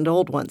witnesses and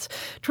old ones,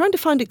 trying to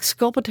find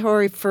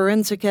exculpatory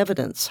forensic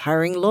evidence,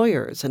 hiring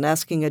lawyers, and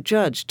asking a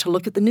judge to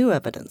look at the new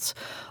evidence.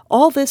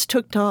 All this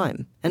took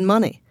time and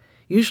money,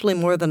 usually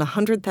more than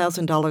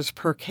 $100,000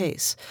 per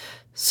case.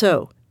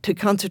 So, to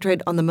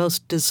concentrate on the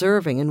most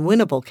deserving and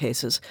winnable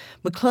cases,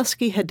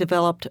 McCluskey had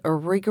developed a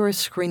rigorous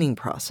screening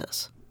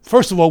process.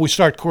 First of all, we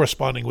start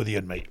corresponding with the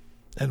inmate.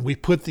 And we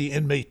put the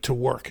inmate to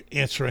work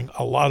answering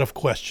a lot of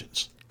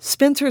questions.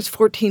 Spencer's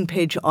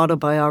 14-page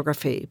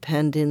autobiography,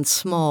 penned in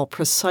small,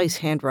 precise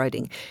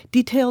handwriting,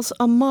 details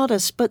a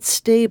modest but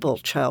stable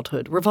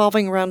childhood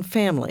revolving around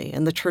family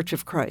and the Church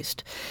of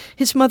Christ.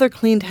 His mother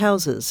cleaned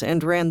houses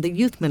and ran the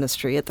youth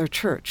ministry at their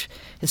church.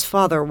 His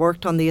father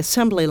worked on the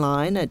assembly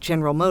line at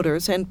General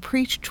Motors and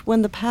preached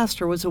when the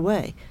pastor was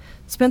away.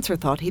 Spencer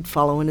thought he'd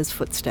follow in his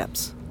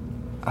footsteps.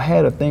 I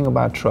had a thing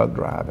about truck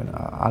driving.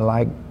 I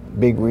like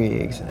big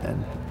rigs,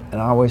 and I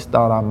always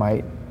thought I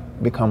might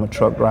become a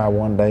truck driver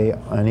one day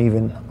and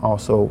even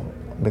also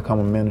become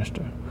a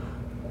minister.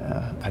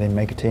 I didn't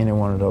make it to any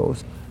one of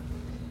those.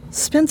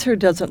 Spencer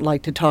doesn't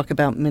like to talk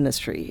about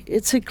ministry.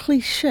 It's a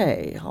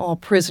cliche. All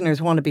prisoners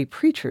want to be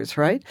preachers,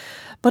 right?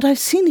 But I've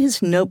seen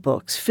his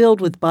notebooks filled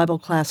with Bible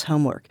class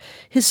homework.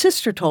 His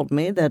sister told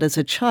me that as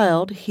a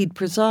child, he'd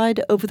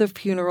preside over the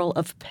funeral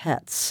of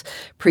pets,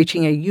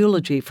 preaching a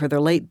eulogy for their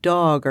late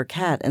dog or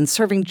cat and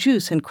serving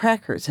juice and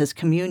crackers as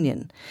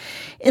communion.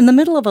 In the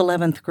middle of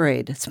 11th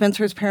grade,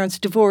 Spencer's parents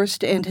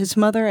divorced and his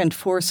mother and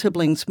 4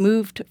 siblings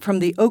moved from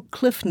the Oak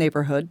Cliff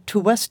neighborhood to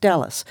West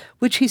Dallas,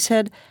 which he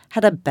said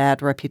had a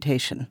bad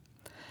reputation.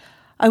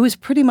 I was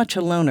pretty much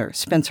a loner,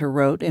 Spencer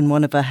wrote in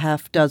one of a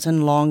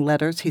half-dozen long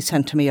letters he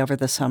sent to me over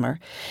the summer.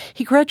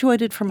 He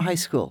graduated from high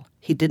school.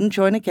 He didn't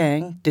join a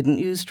gang, didn't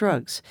use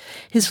drugs.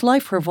 His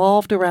life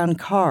revolved around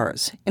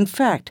cars. In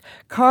fact,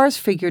 cars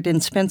figured in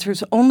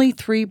Spencer's only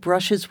 3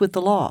 brushes with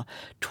the law,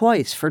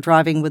 twice for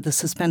driving with a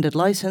suspended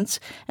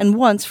license, and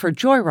once for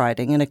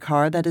joyriding in a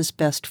car that his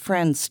best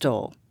friend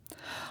stole.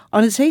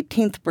 On his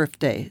 18th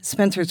birthday,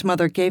 Spencer's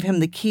mother gave him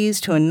the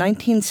keys to a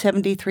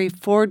 1973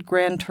 Ford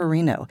Grand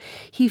Torino.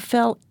 He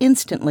fell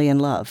instantly in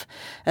love.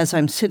 "As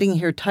I'm sitting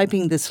here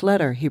typing this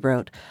letter," he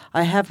wrote,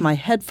 "I have my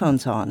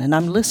headphones on and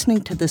I'm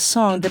listening to this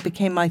song that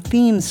became my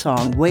theme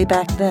song way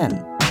back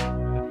then."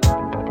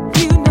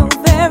 You know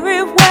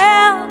very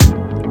well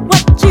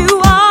what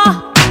you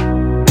are.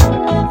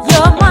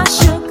 You're my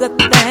sugar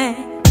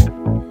thing,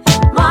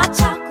 my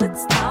chocolate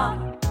star.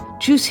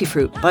 "Juicy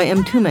Fruit" by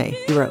Mtume,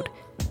 he wrote.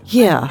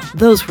 Yeah,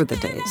 those were the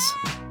days.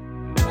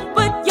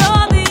 But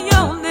you're the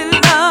only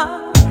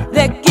love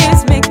that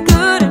gives me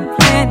good and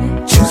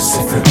plenty.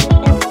 Juicy fruit.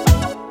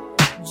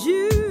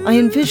 I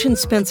envisioned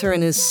Spencer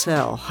in his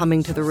cell,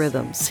 humming to the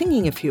rhythm,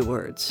 singing a few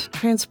words,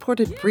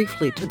 transported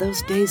briefly to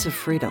those days of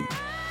freedom.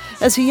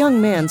 As a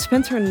young man,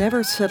 Spencer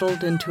never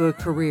settled into a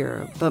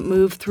career, but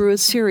moved through a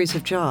series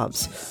of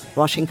jobs,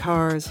 washing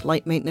cars,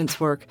 light maintenance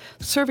work,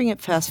 serving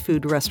at fast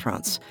food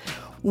restaurants.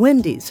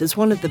 "Wendy's is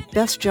one of the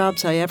best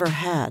jobs I ever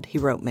had," he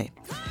wrote me.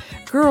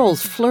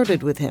 Girls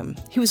flirted with him.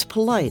 He was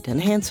polite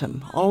and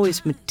handsome,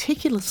 always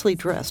meticulously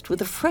dressed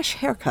with a fresh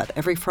haircut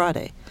every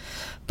Friday.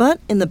 But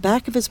in the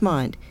back of his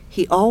mind,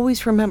 he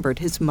always remembered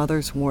his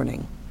mother's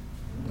warning.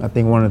 I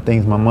think one of the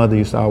things my mother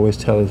used to always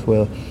tell us,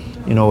 well,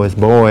 you know, as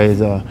boys,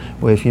 well,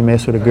 if you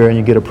mess with a girl and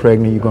you get her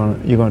pregnant,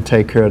 you're gonna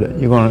take care of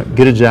it. You're gonna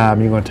get a job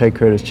and you're gonna take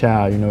care of this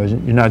child. You know,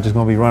 you're not just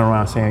gonna be running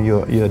around saying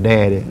you're a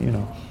daddy. You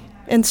know.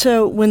 And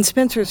so, when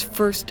Spencer's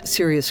first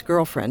serious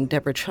girlfriend,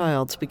 Deborah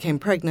Childs, became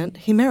pregnant,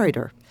 he married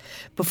her.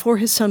 Before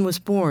his son was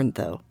born,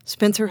 though,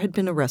 Spencer had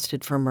been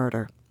arrested for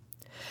murder.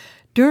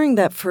 During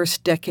that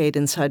first decade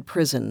inside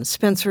prison,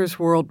 Spencer's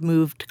world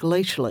moved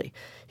glacially.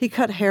 He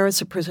cut hair as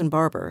a prison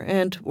barber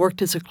and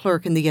worked as a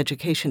clerk in the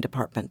education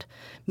department.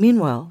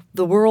 Meanwhile,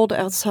 the world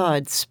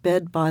outside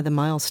sped by the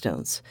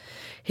milestones.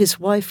 His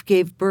wife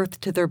gave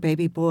birth to their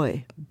baby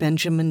boy,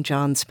 Benjamin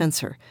John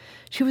Spencer.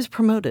 She was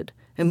promoted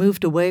and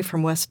moved away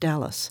from West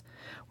Dallas.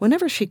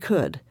 Whenever she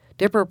could,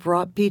 Deborah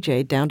brought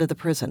BJ down to the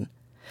prison.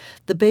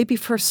 The baby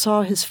first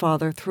saw his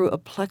father through a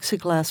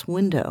plexiglass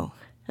window.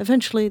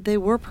 Eventually, they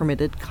were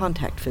permitted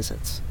contact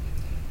visits.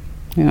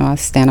 You know, I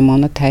stand them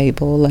on the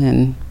table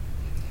and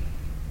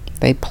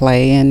they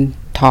play and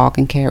talk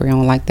and carry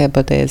on like that,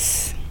 but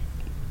it's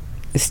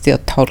still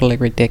totally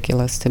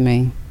ridiculous to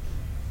me.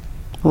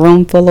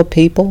 Room full of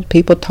people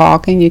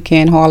talking, you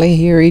can't hardly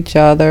hear each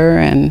other,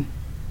 and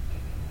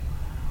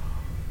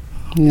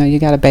you know, you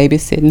got a baby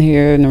sitting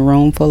here in a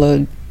room full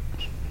of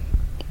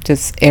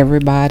just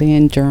everybody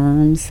and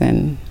germs,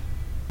 and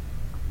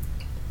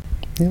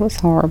it was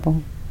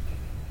horrible.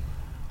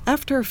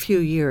 After a few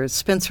years,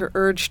 Spencer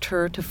urged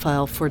her to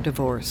file for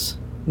divorce.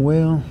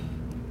 Well,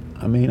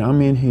 I mean,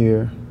 I'm in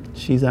here,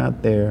 she's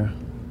out there.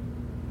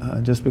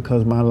 Just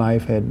because my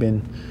life had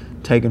been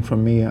taken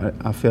from me,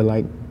 I feel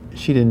like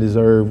she didn't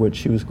deserve what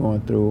she was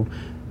going through.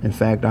 In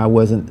fact, I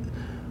wasn't,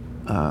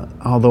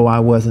 although I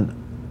wasn't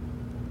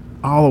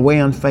all the way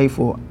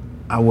unfaithful,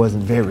 I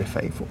wasn't very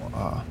faithful.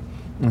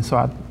 And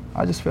so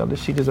I just felt that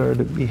she deserved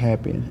to be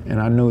happy. And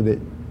I knew that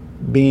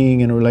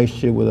being in a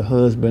relationship with a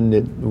husband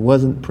that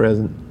wasn't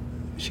present,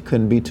 she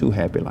couldn't be too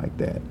happy like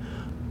that.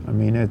 I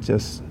mean, it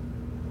just,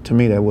 to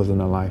me, that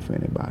wasn't a life for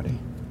anybody.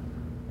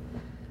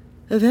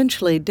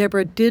 Eventually,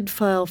 Deborah did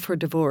file for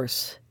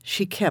divorce.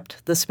 She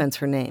kept the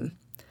Spencer name.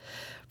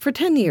 For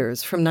 10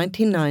 years, from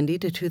 1990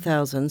 to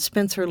 2000,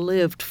 Spencer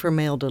lived for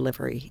mail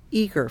delivery,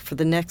 eager for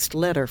the next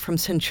letter from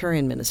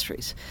Centurion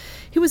Ministries.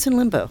 He was in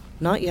limbo,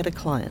 not yet a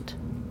client.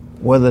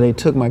 Whether they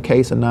took my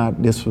case or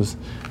not, this was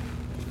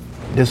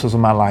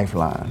my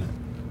lifeline.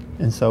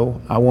 And so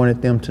I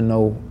wanted them to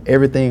know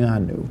everything I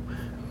knew.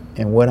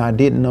 And what I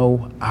didn't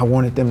know, I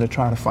wanted them to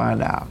try to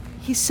find out.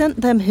 He sent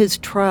them his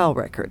trial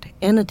record,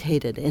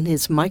 annotated in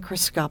his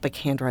microscopic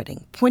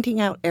handwriting, pointing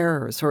out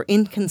errors or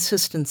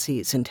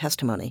inconsistencies in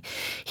testimony.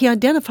 He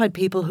identified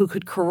people who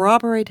could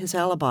corroborate his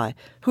alibi,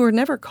 who were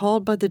never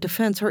called by the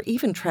defense or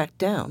even tracked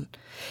down.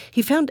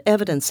 He found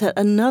evidence that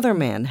another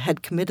man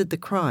had committed the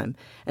crime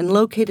and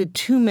located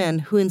two men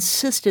who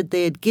insisted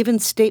they had given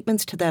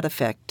statements to that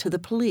effect to the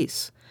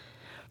police.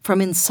 From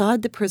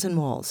inside the prison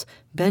walls,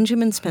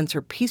 Benjamin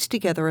Spencer pieced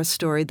together a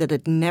story that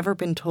had never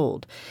been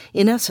told.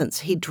 In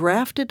essence, he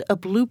drafted a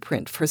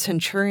blueprint for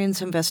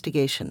Centurion's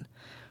investigation.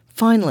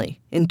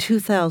 Finally, in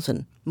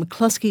 2000,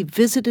 McCluskey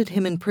visited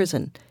him in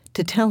prison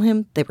to tell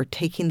him they were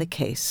taking the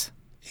case.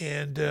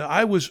 And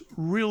I was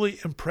really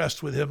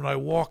impressed with him, and I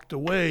walked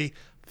away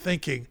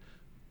thinking,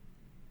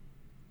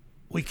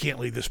 we can't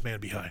leave this man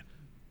behind.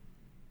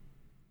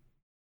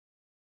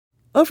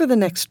 Over the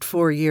next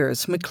 4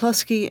 years,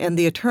 McCluskey and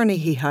the attorney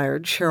he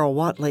hired, Cheryl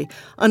Watley,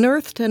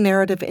 unearthed a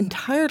narrative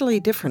entirely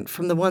different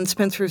from the one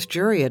Spencer's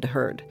jury had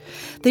heard.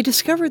 They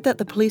discovered that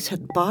the police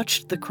had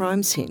botched the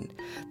crime scene.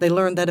 They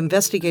learned that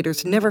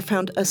investigators never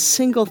found a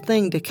single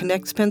thing to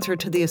connect Spencer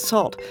to the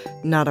assault.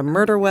 Not a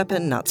murder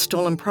weapon, not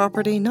stolen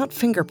property, not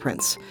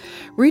fingerprints.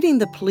 Reading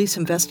the police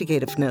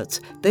investigative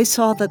notes, they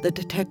saw that the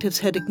detectives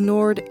had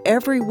ignored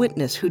every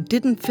witness who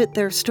didn't fit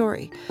their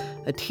story.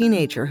 a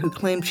teenager who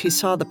claimed she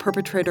saw the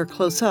perpetrator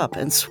close up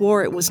and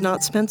swore it was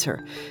not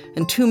Spencer,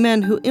 and 2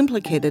 men who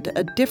implicated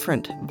a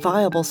different,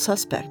 viable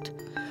suspect.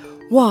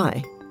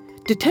 Why?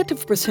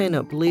 Detective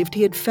Briseno believed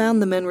he had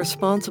found the men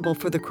responsible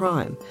for the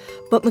crime,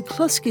 but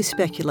McCluskey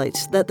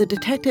speculates that the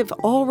detective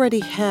already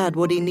had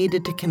what he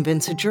needed to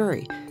convince a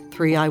jury: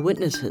 3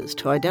 eyewitnesses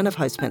to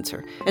identify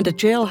Spencer, and a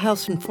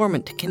jailhouse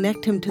informant to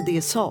connect him to the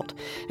assault.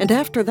 And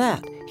after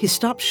that, he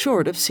stopped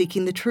short of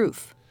seeking the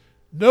truth.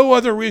 No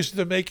other reason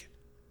to make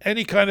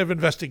any kind of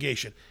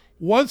investigation.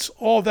 Once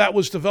all that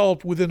was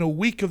developed within a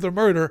week of the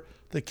murder,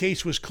 the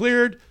case was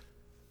cleared,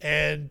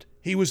 and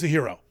he was the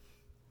hero.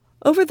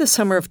 Over the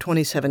summer of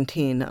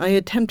 2017, I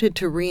attempted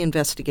to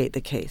reinvestigate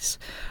the case.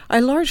 I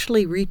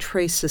largely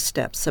retraced the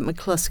steps that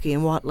McCluskey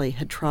and Whatley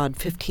had trod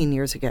 15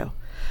 years ago.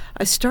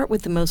 I start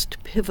with the most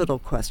pivotal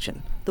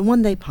question, the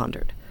one they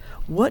pondered.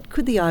 What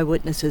could the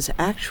eyewitnesses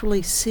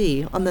actually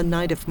see on the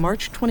night of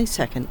March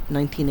 22,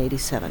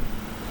 1987?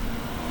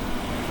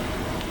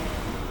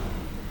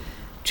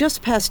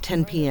 Just past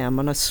 10 p.m.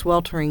 on a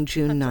sweltering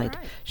June night,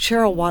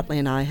 Cheryl Whatley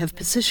and I have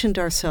positioned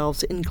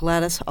ourselves in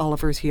Gladys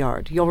Oliver's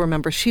yard. You'll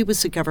remember she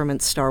was the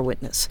government's star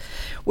witness.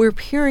 We're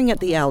peering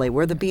at the alley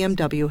where the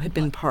BMW had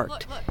been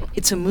parked.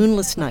 It's a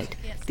moonless night,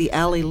 the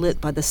alley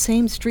lit by the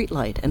same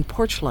streetlight and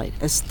porch light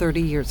as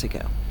 30 years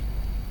ago.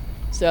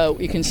 So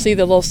you can see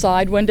the little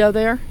side window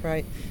there?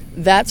 Right.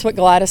 That's what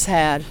Gladys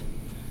had,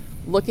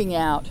 looking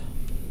out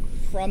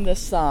from this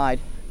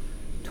side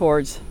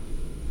towards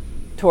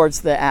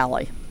the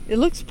alley. It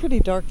looks pretty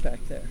dark back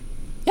there.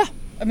 Yeah.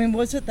 I mean,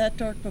 was it that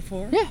dark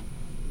before? Yeah.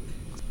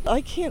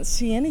 I can't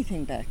see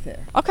anything back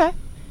there. Okay.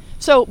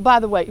 So, by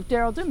the way,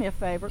 Daryl, do me a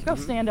favor. Go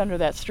stand under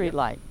that street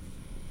light.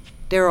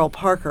 Daryl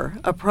Parker,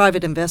 a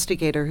private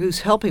investigator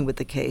who's helping with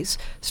the case,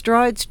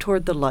 strides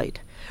toward the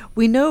light.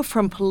 We know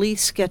from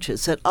police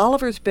sketches that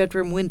Oliver's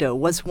bedroom window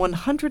was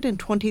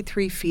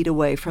 123 feet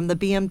away from the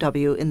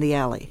BMW in the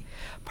alley.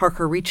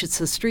 Parker reaches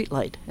the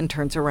streetlight and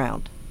turns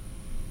around.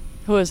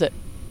 Who is it?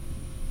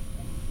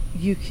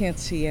 You can't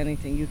see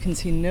anything. You can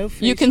see no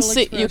facial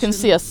You can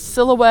see a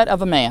silhouette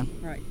of a man.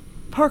 Right.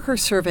 Parker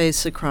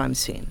surveys the crime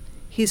scene.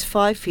 He's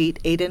 5 feet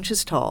 8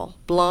 inches tall,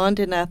 blond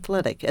and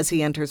athletic as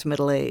he enters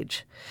middle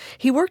age.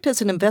 He worked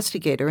as an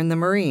investigator in the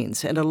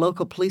Marines and a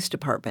local police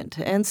department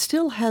and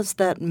still has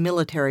that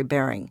military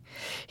bearing.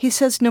 He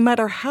says no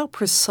matter how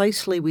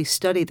precisely we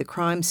study the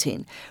crime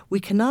scene, we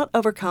cannot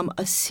overcome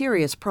a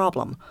serious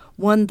problem,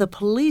 one the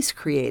police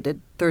created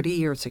 30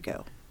 years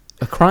ago.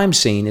 A crime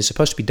scene is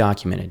supposed to be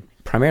documented,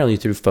 primarily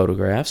through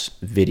photographs,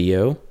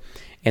 video,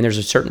 and there's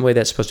a certain way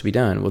that's supposed to be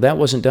done. Well, that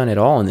wasn't done at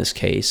all in this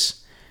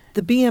case.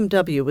 The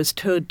BMW was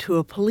towed to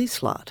a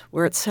police lot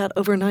where it sat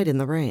overnight in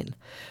the rain.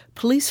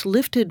 Police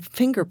lifted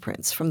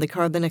fingerprints from the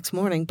car the next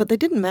morning, but they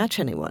didn't match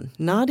anyone,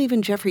 not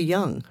even Jeffrey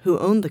Young, who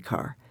owned the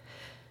car.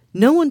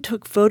 No one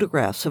took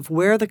photographs of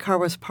where the car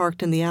was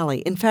parked in the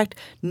alley. In fact,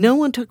 no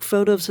one took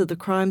photos of the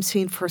crime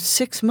scene for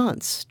 6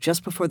 months,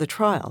 just before the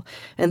trial.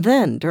 And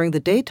then, during the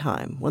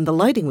daytime, when the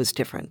lighting was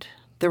different,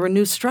 there were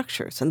new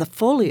structures and the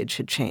foliage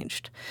had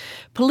changed.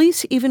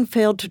 Police even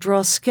failed to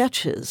draw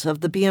sketches of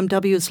the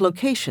BMW's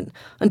location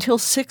until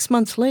 6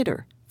 months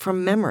later,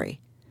 from memory.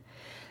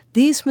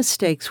 These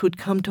mistakes would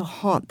come to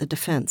haunt the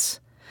defense.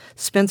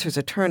 Spencer's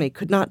attorney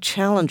could not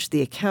challenge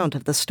the account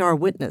of the star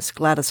witness,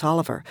 Gladys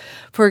Oliver.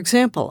 For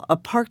example, a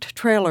parked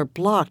trailer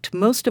blocked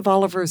most of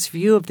Oliver's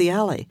view of the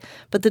alley,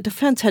 but the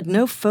defense had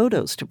no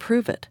photos to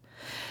prove it.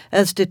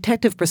 As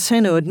Detective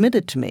Briseno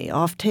admitted to me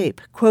off tape,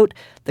 quote,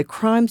 the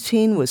crime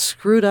scene was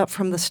screwed up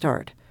from the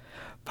start.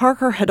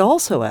 Parker had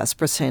also asked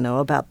Briseno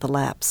about the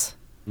lapse.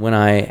 When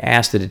I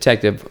asked the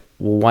detective,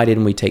 well, why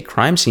didn't we take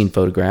crime scene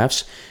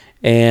photographs?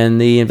 And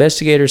the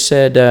investigator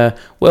said,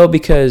 well,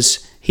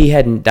 because he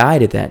hadn't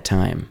died at that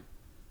time.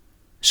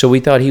 So we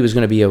thought he was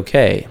going to be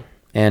okay.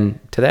 And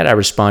to that I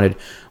responded,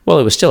 well,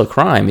 it was still a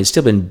crime. He'd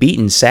still been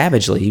beaten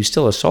savagely. He was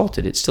still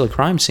assaulted. It's still a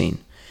crime scene.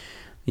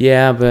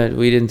 Yeah, but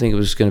we didn't think it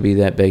was going to be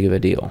that big of a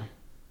deal.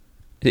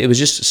 It was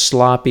just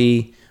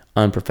sloppy,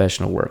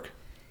 unprofessional work.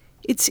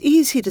 It's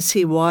easy to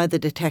see why the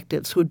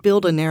detectives would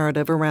build a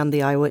narrative around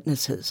the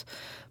eyewitnesses.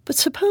 But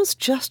suppose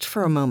just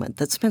for a moment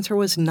that Spencer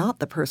was not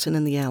the person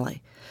in the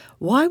alley.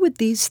 Why would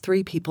these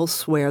 3 people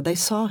swear they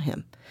saw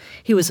him?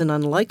 He was an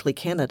unlikely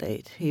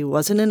candidate. He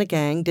wasn't in a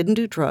gang, didn't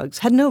do drugs,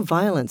 had no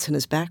violence in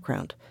his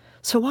background.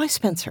 So why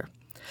Spencer?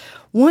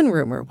 One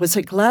rumor was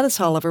that Gladys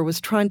Oliver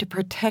was trying to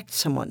protect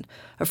someone,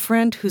 a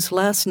friend whose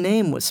last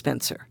name was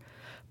Spencer.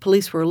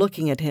 Police were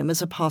looking at him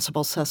as a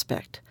possible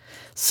suspect.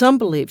 Some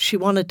believed she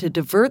wanted to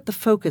divert the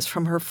focus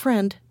from her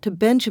friend to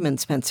Benjamin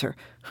Spencer,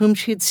 whom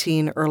she had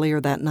seen earlier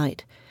that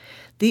night.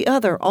 The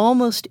other,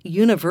 almost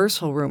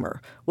universal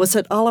rumor was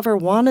that Oliver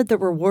wanted the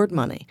reward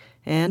money,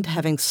 and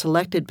having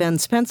selected Ben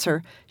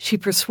Spencer, she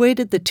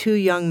persuaded the 2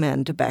 young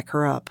men to back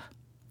her up.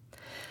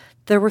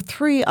 There were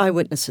 3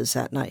 eyewitnesses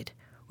that night.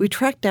 We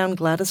tracked down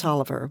Gladys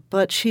Oliver,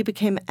 but she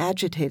became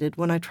agitated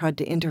when I tried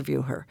to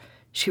interview her.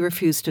 She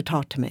refused to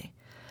talk to me.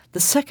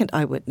 The second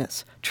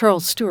eyewitness,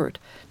 Charles Stewart,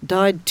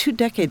 died 2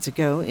 decades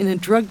ago in a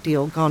drug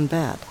deal gone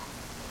bad.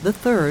 The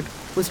third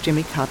was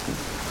Jimmy Cotton.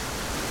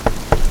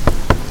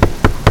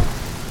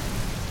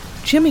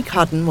 Jimmy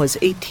Cotton was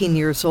 18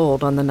 years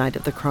old on the night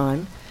of the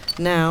crime.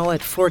 Now,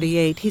 at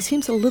 48, he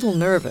seems a little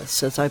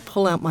nervous as I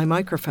pull out my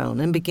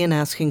microphone and begin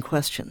asking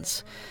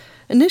questions.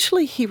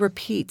 Initially, he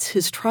repeats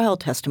his trial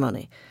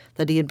testimony,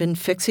 that he had been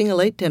fixing a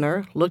late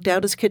dinner, looked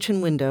out his kitchen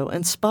window,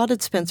 and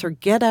spotted Spencer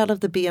get out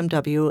of the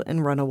BMW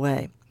and run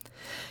away.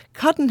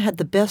 Cotton had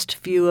the best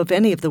view of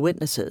any of the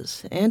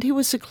witnesses, and he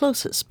was the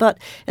closest, but,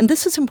 and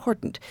this is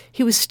important,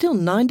 he was still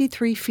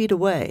 93 feet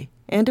away,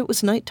 and it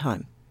was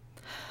nighttime.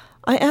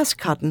 I asked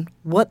Cotton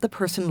what the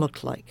person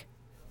looked like.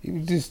 He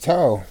was just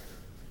tall.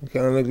 He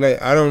kind of looked like,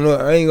 I don't know,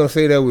 I ain't going to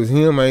say that was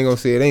him, I ain't going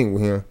to say it ain't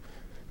with him,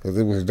 because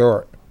it was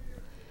dark.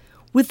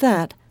 With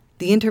that,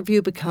 the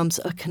interview becomes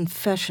a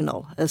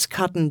confessional as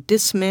Cotton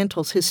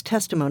dismantles his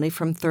testimony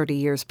from 30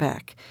 years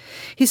back.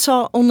 He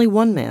saw only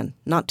one man,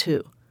 not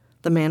two.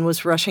 The man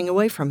was rushing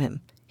away from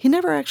him. He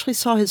never actually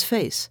saw his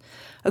face.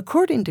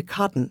 According to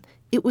Cotton,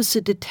 it was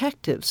the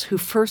detectives who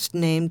first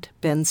named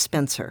Ben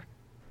Spencer.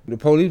 The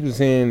police was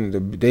saying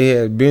they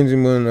had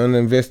Benjamin under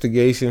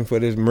investigation for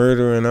this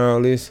murder and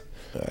all this.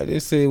 I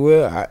just said,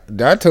 well,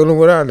 I told them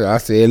what I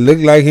said. It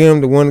looked like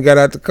him, the one that got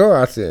out the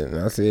car. I said,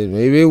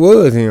 maybe it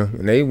was him.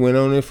 And they went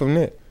on it from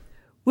that.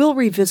 We'll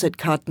revisit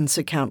Cotton's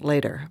account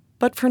later.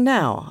 But for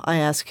now, I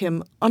ask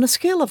him, on a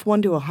scale of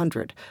 1 to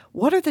 100,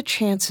 what are the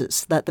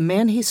chances that the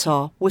man he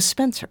saw was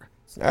Spencer?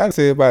 I'd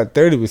say about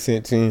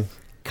 30% chance.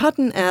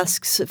 Cotton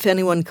asks if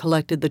anyone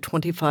collected the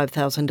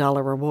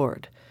 $25,000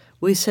 reward.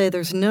 We say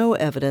there's no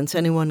evidence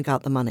anyone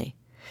got the money.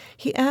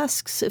 He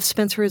asks if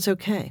Spencer is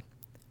okay.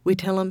 We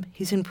tell him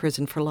he's in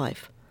prison for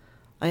life.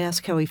 I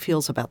ask how he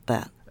feels about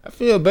that. I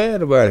feel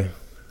bad about it.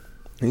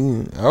 I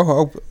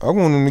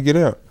want him to get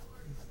out.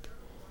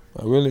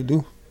 I really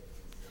do.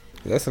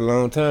 That's a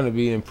long time to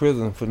be in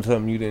prison for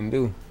something you didn't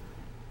do.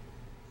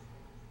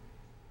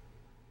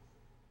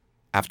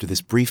 After this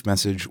brief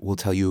message, we'll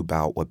tell you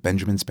about what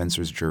Benjamin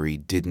Spencer's jury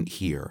didn't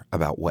hear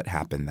about what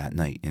happened that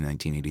night in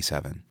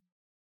 1987.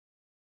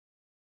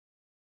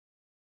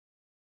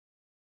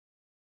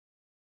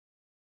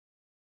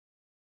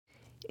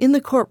 In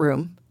the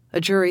courtroom, a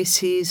jury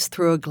sees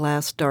through a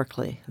glass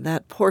darkly,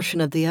 that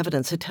portion of the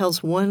evidence that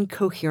tells one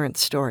coherent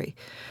story.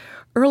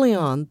 Early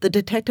on, the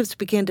detectives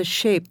began to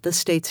shape the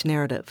state's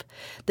narrative.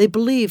 They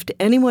believed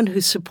anyone who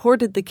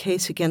supported the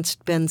case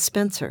against Ben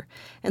Spencer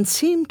and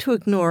seemed to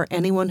ignore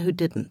anyone who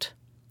didn't.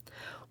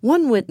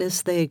 One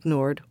witness they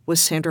ignored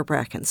was Sandra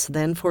Brackens,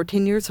 then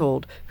 14 years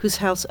old, whose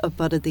house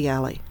abutted the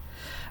alley.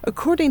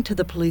 According to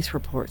the police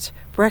reports,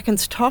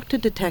 Brackens talked to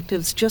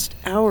detectives just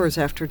hours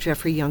after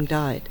Jeffrey Young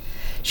died.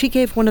 She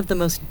gave one of the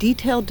most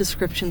detailed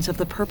descriptions of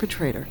the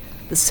perpetrator,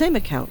 the same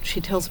account she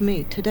tells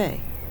me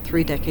today,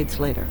 3 decades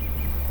later.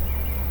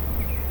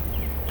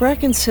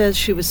 Brackens says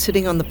she was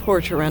sitting on the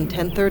porch around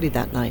 10:30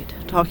 that night,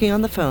 talking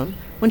on the phone,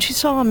 when she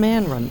saw a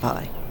man run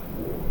by.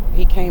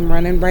 He came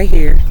running right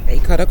here. They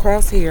cut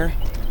across here,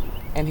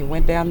 and he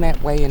went down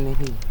that way, and then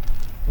he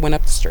went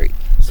up the street.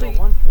 So at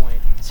one point...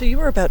 So you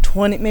were about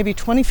 20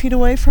 feet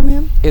away from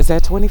him? Is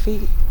that 20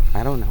 feet?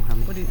 I don't know how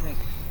many. What do you think?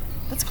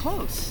 That's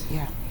close.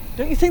 Yeah.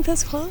 Don't you think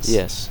that's close?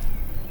 Yes.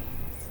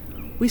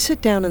 We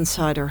sit down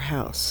inside her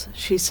house.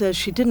 She says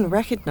she didn't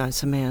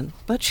recognize the man,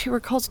 but she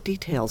recalls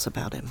details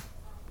about him.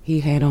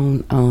 He had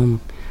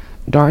on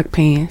dark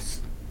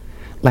pants,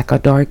 like a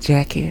dark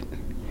jacket.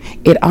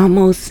 It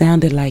almost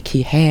sounded like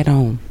he had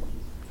on,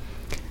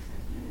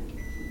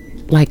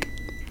 like,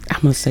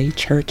 I'm going to say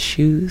church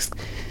shoes,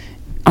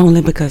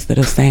 only because of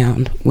the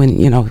sound when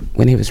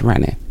he was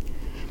running.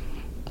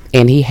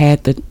 And he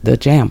had the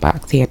jam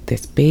box. He had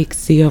this big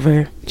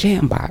silver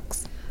jam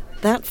box.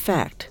 That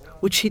fact,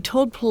 which she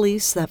told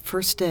police that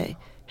first day,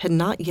 had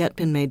not yet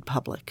been made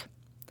public.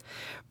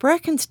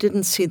 Brackens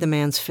didn't see the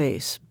man's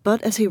face,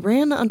 but as he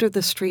ran under the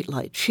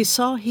streetlight, she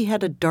saw he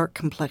had a dark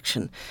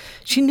complexion.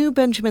 She knew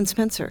Benjamin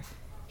Spencer.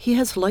 He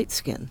has light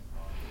skin.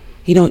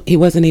 He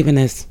wasn't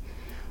even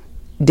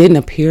didn't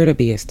appear to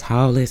be as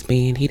tall as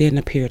Ben. He didn't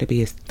appear to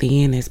be as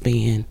thin as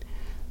Ben.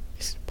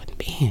 But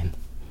Ben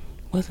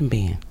wasn't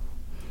Ben.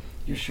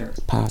 You're sure?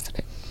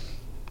 Positive.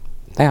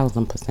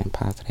 1,000%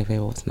 positive it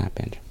was not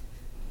Benjamin.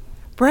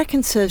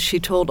 Brackens says she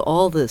told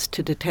all this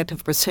to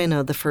Detective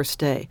Briseno the first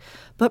day,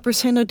 but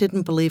Briseno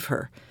didn't believe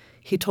her.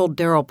 He told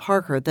Daryl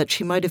Parker that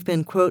she might have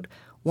been, quote,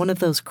 one of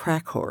those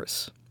crack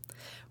whores.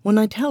 When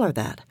I tell her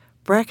that,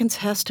 Brackens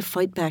has to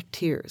fight back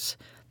tears.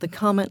 The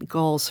comment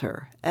galls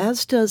her,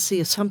 as does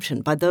the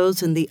assumption by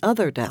those in the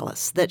other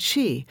Dallas that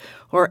she,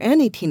 or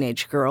any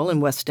teenage girl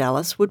in West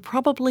Dallas, would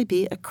probably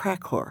be a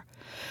crack whore.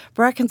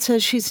 Brackens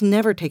says she's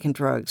never taken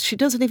drugs. She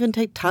doesn't even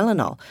take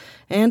Tylenol.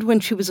 And when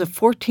she was a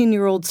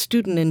 14-year-old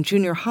student in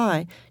junior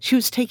high, she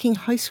was taking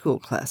high school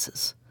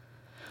classes.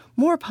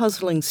 More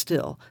puzzling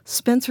still,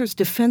 Spencer's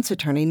defense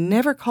attorney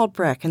never called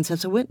Brackens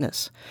as a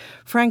witness.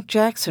 Frank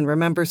Jackson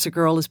remembers the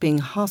girl as being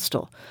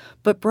hostile,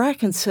 but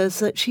Brackens says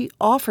that she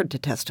offered to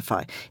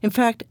testify. In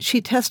fact,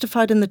 she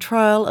testified in the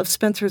trial of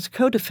Spencer's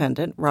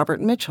co-defendant,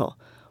 Robert Mitchell.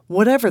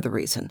 Whatever the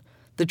reason,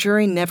 the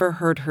jury never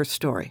heard her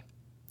story.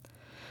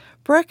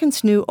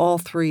 Brackens knew all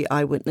three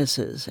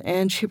eyewitnesses,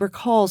 and she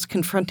recalls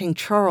confronting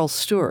Charles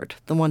Stewart,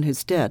 the one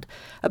who's dead,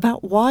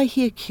 about why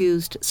he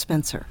accused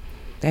Spencer.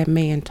 That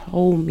man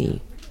told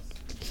me.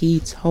 He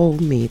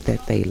told me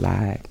that they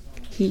lied.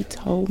 He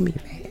told me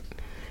that.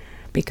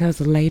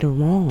 Because later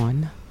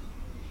on,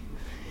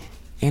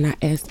 and I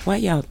asked, why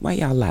y'all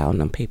lie on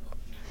them people?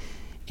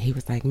 He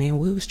was like, man,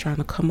 we was trying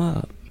to come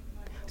up.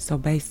 So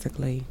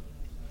basically,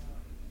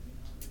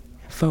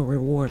 for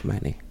reward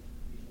money.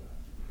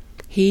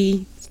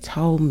 He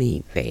told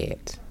me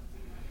that.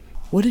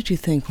 What did you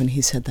think when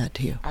he said that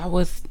to you? I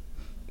was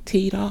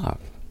teed off.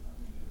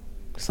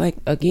 It's like,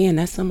 again,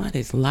 that's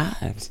somebody's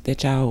lives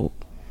that y'all,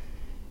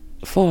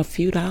 for a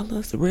few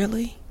dollars,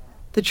 really?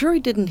 The jury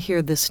didn't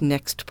hear this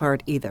next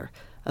part either.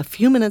 A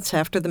few minutes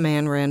after the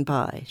man ran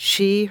by,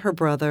 she, her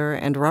brother,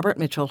 and Robert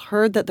Mitchell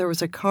heard that there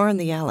was a car in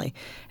the alley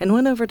and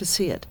went over to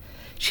see it.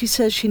 She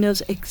says she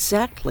knows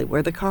exactly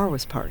where the car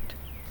was parked.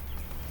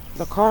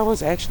 The car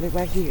was actually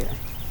right here.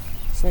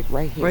 It's like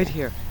right here. Right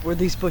here, where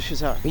these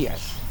bushes are?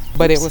 Yes.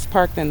 But it was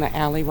parked in the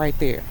alley right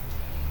there.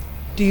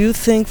 Do you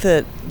think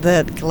that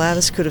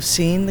Gladys could have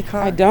seen the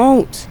car? I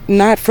don't.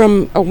 Not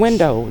from a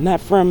window.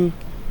 Not from...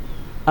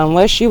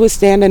 Unless she was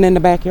standing in the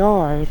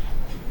backyard.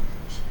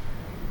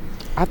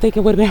 I think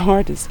it would have been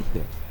hard to see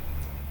that.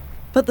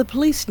 But the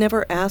police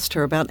never asked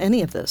her about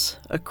any of this,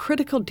 a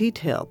critical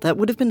detail that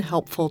would have been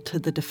helpful to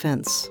the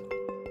defense.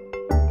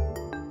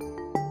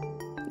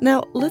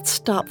 Now, let's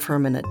stop for a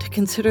minute to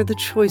consider the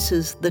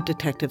choices the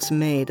detectives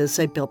made as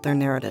they built their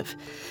narrative.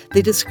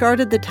 They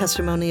discarded the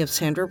testimony of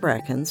Sandra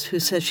Brackens, who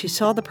says she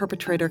saw the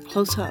perpetrator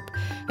close up,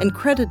 and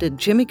credited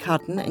Jimmy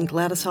Cotton and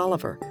Gladys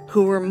Oliver,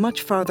 who were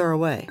much farther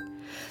away.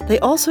 They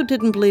also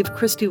didn't believe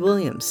Christy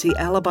Williams, the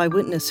alibi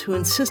witness who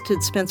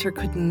insisted Spencer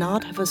could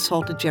not have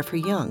assaulted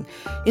Jeffrey Young.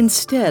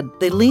 Instead,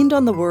 they leaned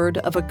on the word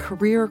of a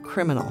career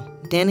criminal,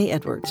 Danny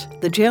Edwards,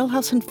 the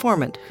jailhouse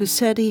informant who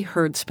said he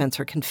heard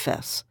Spencer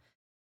confess.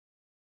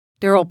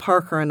 Daryl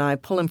Parker and I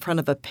pull in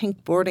front of a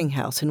pink boarding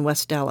house in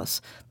West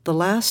Dallas, the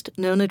last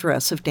known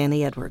address of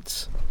Danny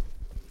Edwards.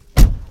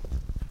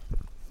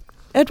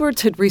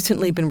 Edwards had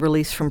recently been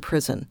released from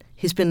prison.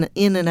 He's been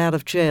in and out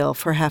of jail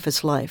for half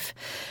his life.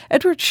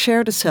 Edwards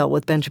shared a cell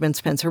with Benjamin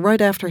Spencer right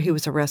after he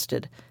was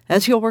arrested.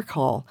 As you'll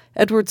recall,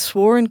 Edwards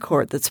swore in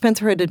court that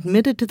Spencer had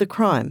admitted to the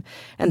crime,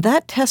 and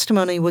that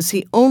testimony was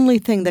the only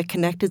thing that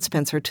connected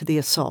Spencer to the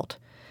assault.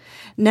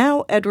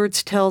 Now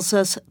Edwards tells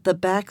us the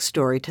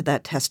backstory to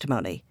that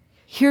testimony.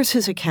 Here's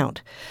his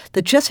account,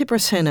 that Jesse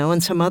Braceno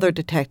and some other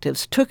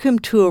detectives took him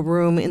to a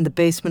room in the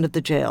basement of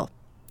the jail,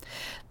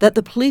 that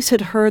the police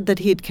had heard that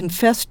he had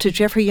confessed to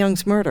Jeffrey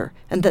Young's murder,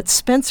 and that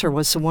Spencer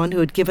was the one who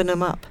had given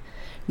him up.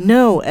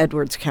 No,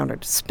 Edwards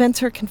countered,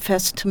 Spencer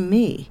confessed to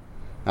me.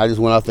 I just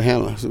went off the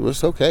handle. I said, well,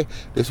 it's okay.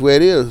 This is the way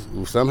it is.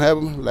 If something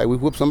happened, like we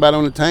whooped somebody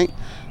on the tank,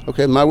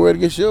 okay, my word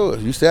against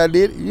yours. You said I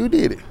did it, you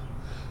did it.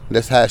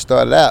 That's how it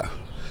started out.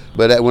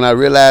 But when I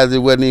realized it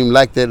wasn't even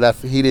like that,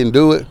 he didn't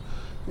do it,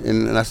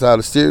 and I saw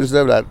the seriousness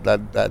of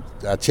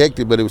it, I checked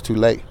it, but it was too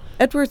late.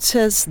 Edwards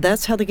says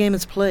that's how the game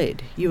is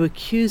played. You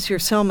accuse your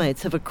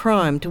cellmates of a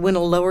crime to win a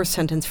lower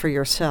sentence for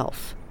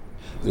yourself.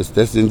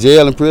 That's in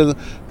jail and prison.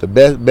 The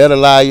better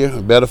liar,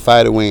 a better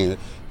fighter wins.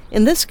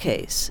 In this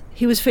case,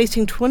 he was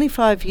facing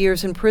 25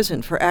 years in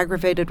prison for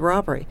aggravated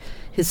robbery.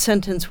 His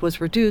sentence was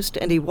reduced,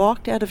 and he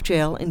walked out of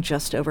jail in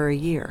just over a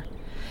year.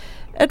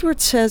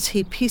 Edwards says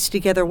he pieced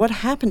together what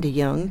happened to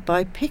Young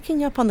by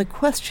picking up on the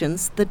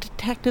questions the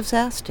detectives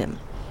asked him.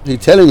 He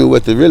telling me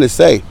what to really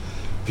say.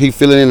 He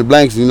filling in the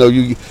blanks,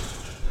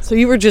 So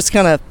you were just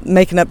kind of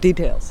making up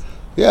details?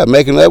 Yeah,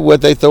 making up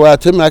what they throw out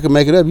to me, I can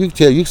make it up. You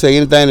can say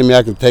anything to me,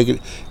 I can take it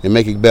and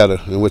make it better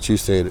than what you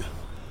said.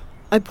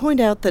 I point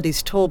out that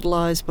he's told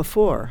lies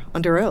before,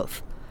 under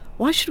oath.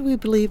 Why should we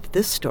believe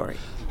this story?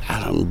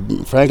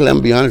 Frankly, I'm going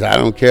to be honest, I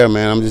don't care,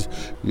 man.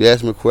 You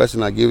ask me a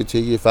question, I give it to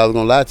you. If I was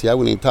going to lie to you, I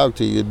wouldn't even talk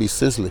to you. It'd be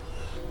senseless.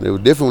 They were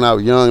different when I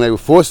was young. They were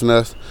forcing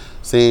us,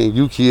 saying,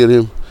 you killed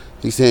him.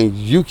 He's saying,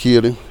 you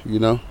killed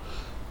him,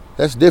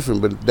 That's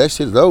different, but that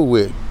shit's over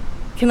with.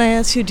 Can I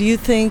ask you, do you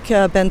think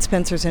Ben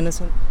Spencer's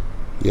innocent?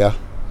 Yeah,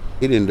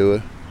 he didn't do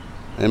it.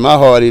 In my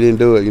heart, he didn't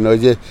do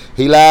it.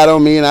 He lied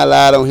on me and I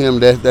lied on him.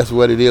 That's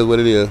what it is,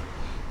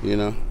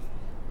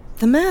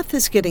 The math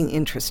is getting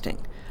interesting.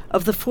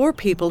 Of the 4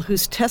 people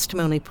whose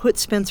testimony put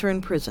Spencer in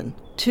prison,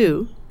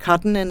 2,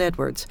 Cotton and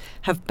Edwards,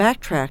 have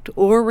backtracked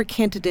or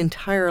recanted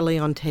entirely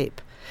on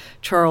tape.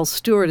 Charles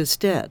Stewart is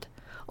dead.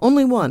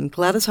 Only one,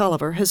 Gladys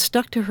Oliver, has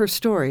stuck to her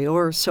story,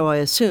 or so I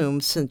assume,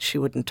 since she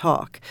wouldn't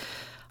talk.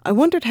 I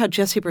wondered how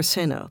Jesse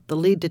Braceno, the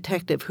lead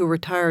detective who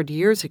retired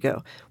years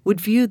ago, would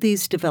view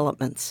these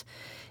developments.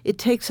 It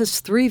takes us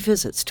 3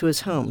 visits to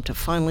his home to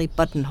finally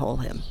buttonhole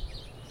him.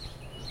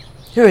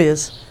 Here he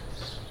is.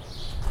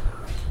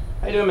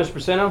 How you doing, Miss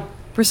Braceno?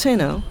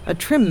 Braceno, a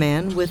trim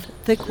man with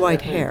thick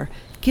white hair,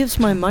 gives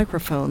my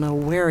microphone a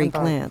wary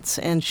glance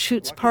and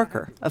shoots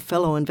Parker, a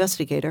fellow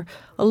investigator,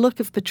 a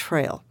look of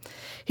betrayal.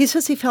 He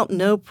says he felt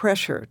no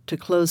pressure to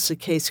close the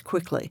case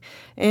quickly,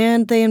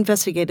 and they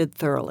investigated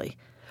thoroughly.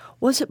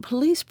 Was it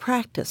police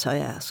practice, I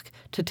ask,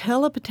 to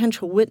tell a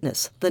potential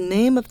witness the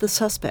name of the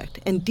suspect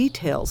and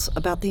details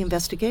about the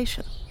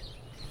investigation?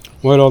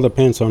 Well, it all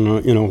depends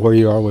on where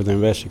you are with the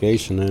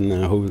investigation and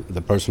who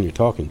the person you're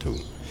talking to.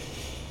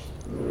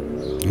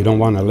 You don't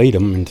want to lead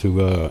them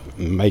into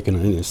making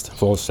any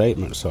false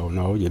statement, so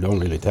no, you don't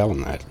really tell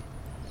them that.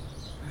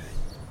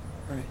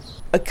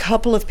 A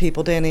couple of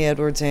people, Danny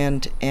Edwards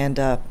and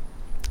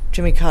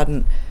Jimmy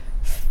Cotton,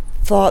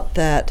 thought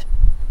that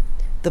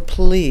the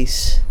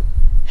police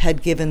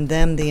had given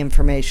them the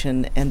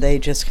information and they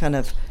just kind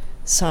of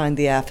signed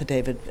the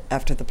affidavit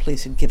after the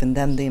police had given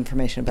them the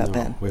information about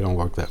Ben. We don't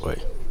work that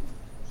way.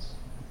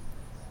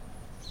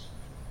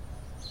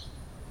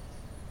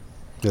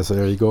 Yes,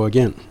 there you go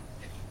again.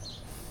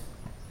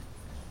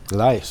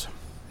 Lies.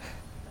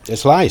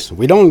 It's lies.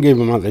 We don't give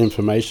them the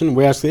information.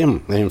 We ask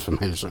them the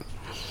information.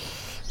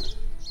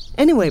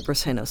 Anyway,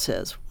 Briseno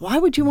says, why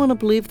would you want to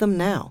believe them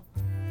now?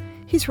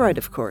 He's right,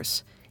 of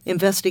course.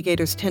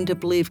 Investigators tend to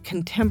believe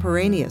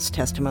contemporaneous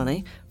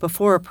testimony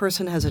before a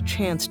person has a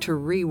chance to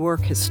rework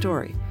his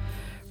story.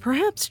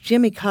 Perhaps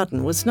Jimmy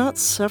Cotton was not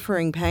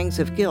suffering pangs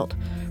of guilt.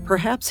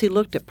 Perhaps he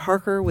looked at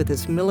Parker with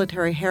his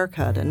military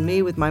haircut and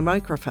me with my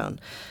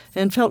microphone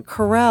and felt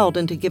corralled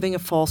into giving a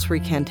false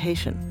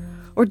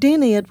recantation. Or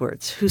Danny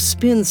Edwards, who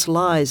spins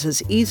lies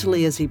as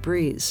easily as he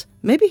breathes.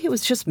 Maybe he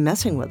was just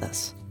messing with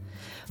us.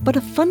 But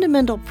a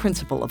fundamental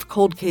principle of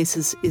cold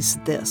cases is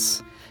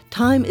this: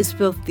 time is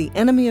both the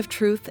enemy of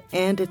truth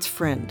and its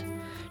friend.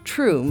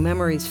 True,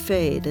 memories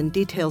fade and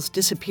details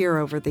disappear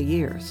over the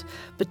years,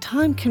 but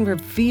time can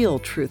reveal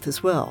truth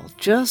as well,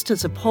 just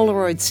as a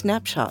Polaroid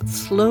snapshot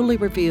slowly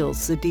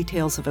reveals the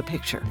details of a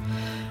picture.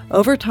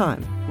 Over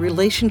time,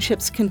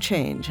 relationships can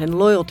change and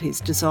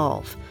loyalties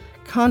dissolve.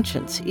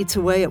 Conscience eats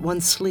away at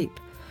one's sleep.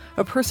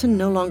 A person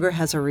no longer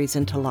has a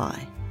reason to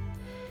lie.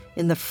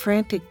 In the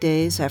frantic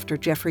days after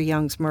Jeffrey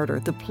Young's murder,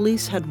 the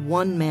police had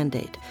one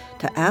mandate: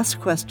 to ask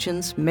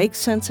questions, make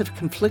sense of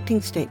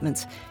conflicting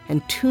statements,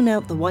 and tune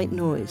out the white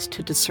noise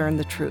to discern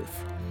the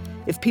truth.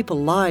 If people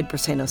lied,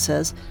 Briseno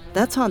says,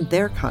 that's on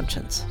their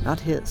conscience, not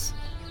his.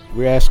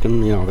 We ask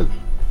them, are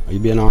you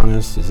being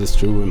honest? Is this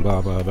true? And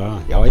blah, blah,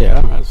 blah. Oh,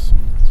 yeah. So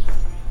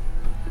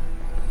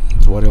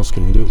what else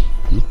can you do?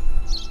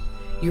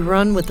 You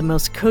run with the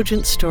most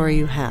cogent story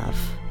you have.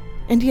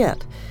 And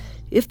yet,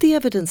 if the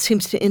evidence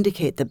seems to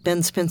indicate that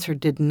Ben Spencer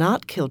did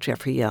not kill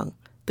Jeffrey Young,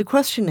 the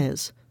question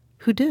is,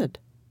 who did?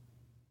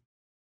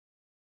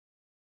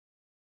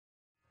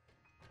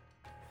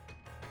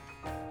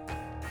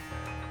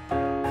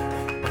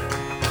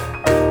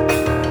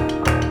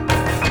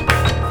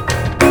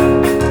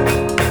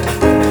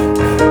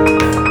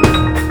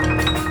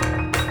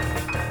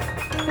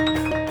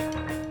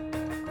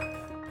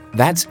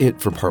 That's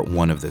it for part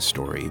 1 of this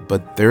story,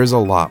 but there's a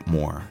lot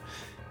more.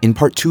 In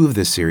part 2 of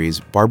this series,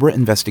 Barbara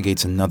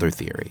investigates another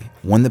theory,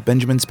 one that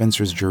Benjamin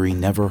Spencer's jury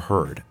never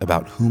heard,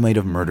 about who might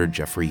have murdered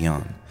Jeffrey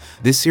Young.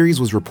 This series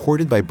was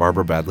reported by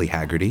Barbara Bradley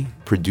Haggerty,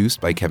 produced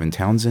by Kevin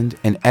Townsend,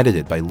 and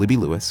edited by Libby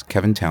Lewis,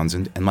 Kevin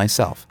Townsend, and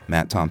myself,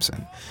 Matt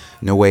Thompson.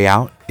 No Way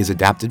Out is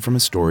adapted from a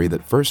story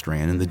that first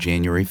ran in the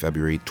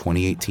January-February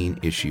 2018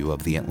 issue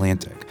of The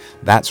Atlantic.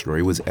 That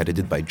story was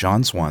edited by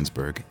John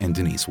Swansburg and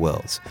Denise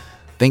Wills.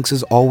 Thanks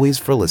as always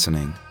for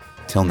listening.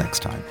 Till next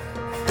time.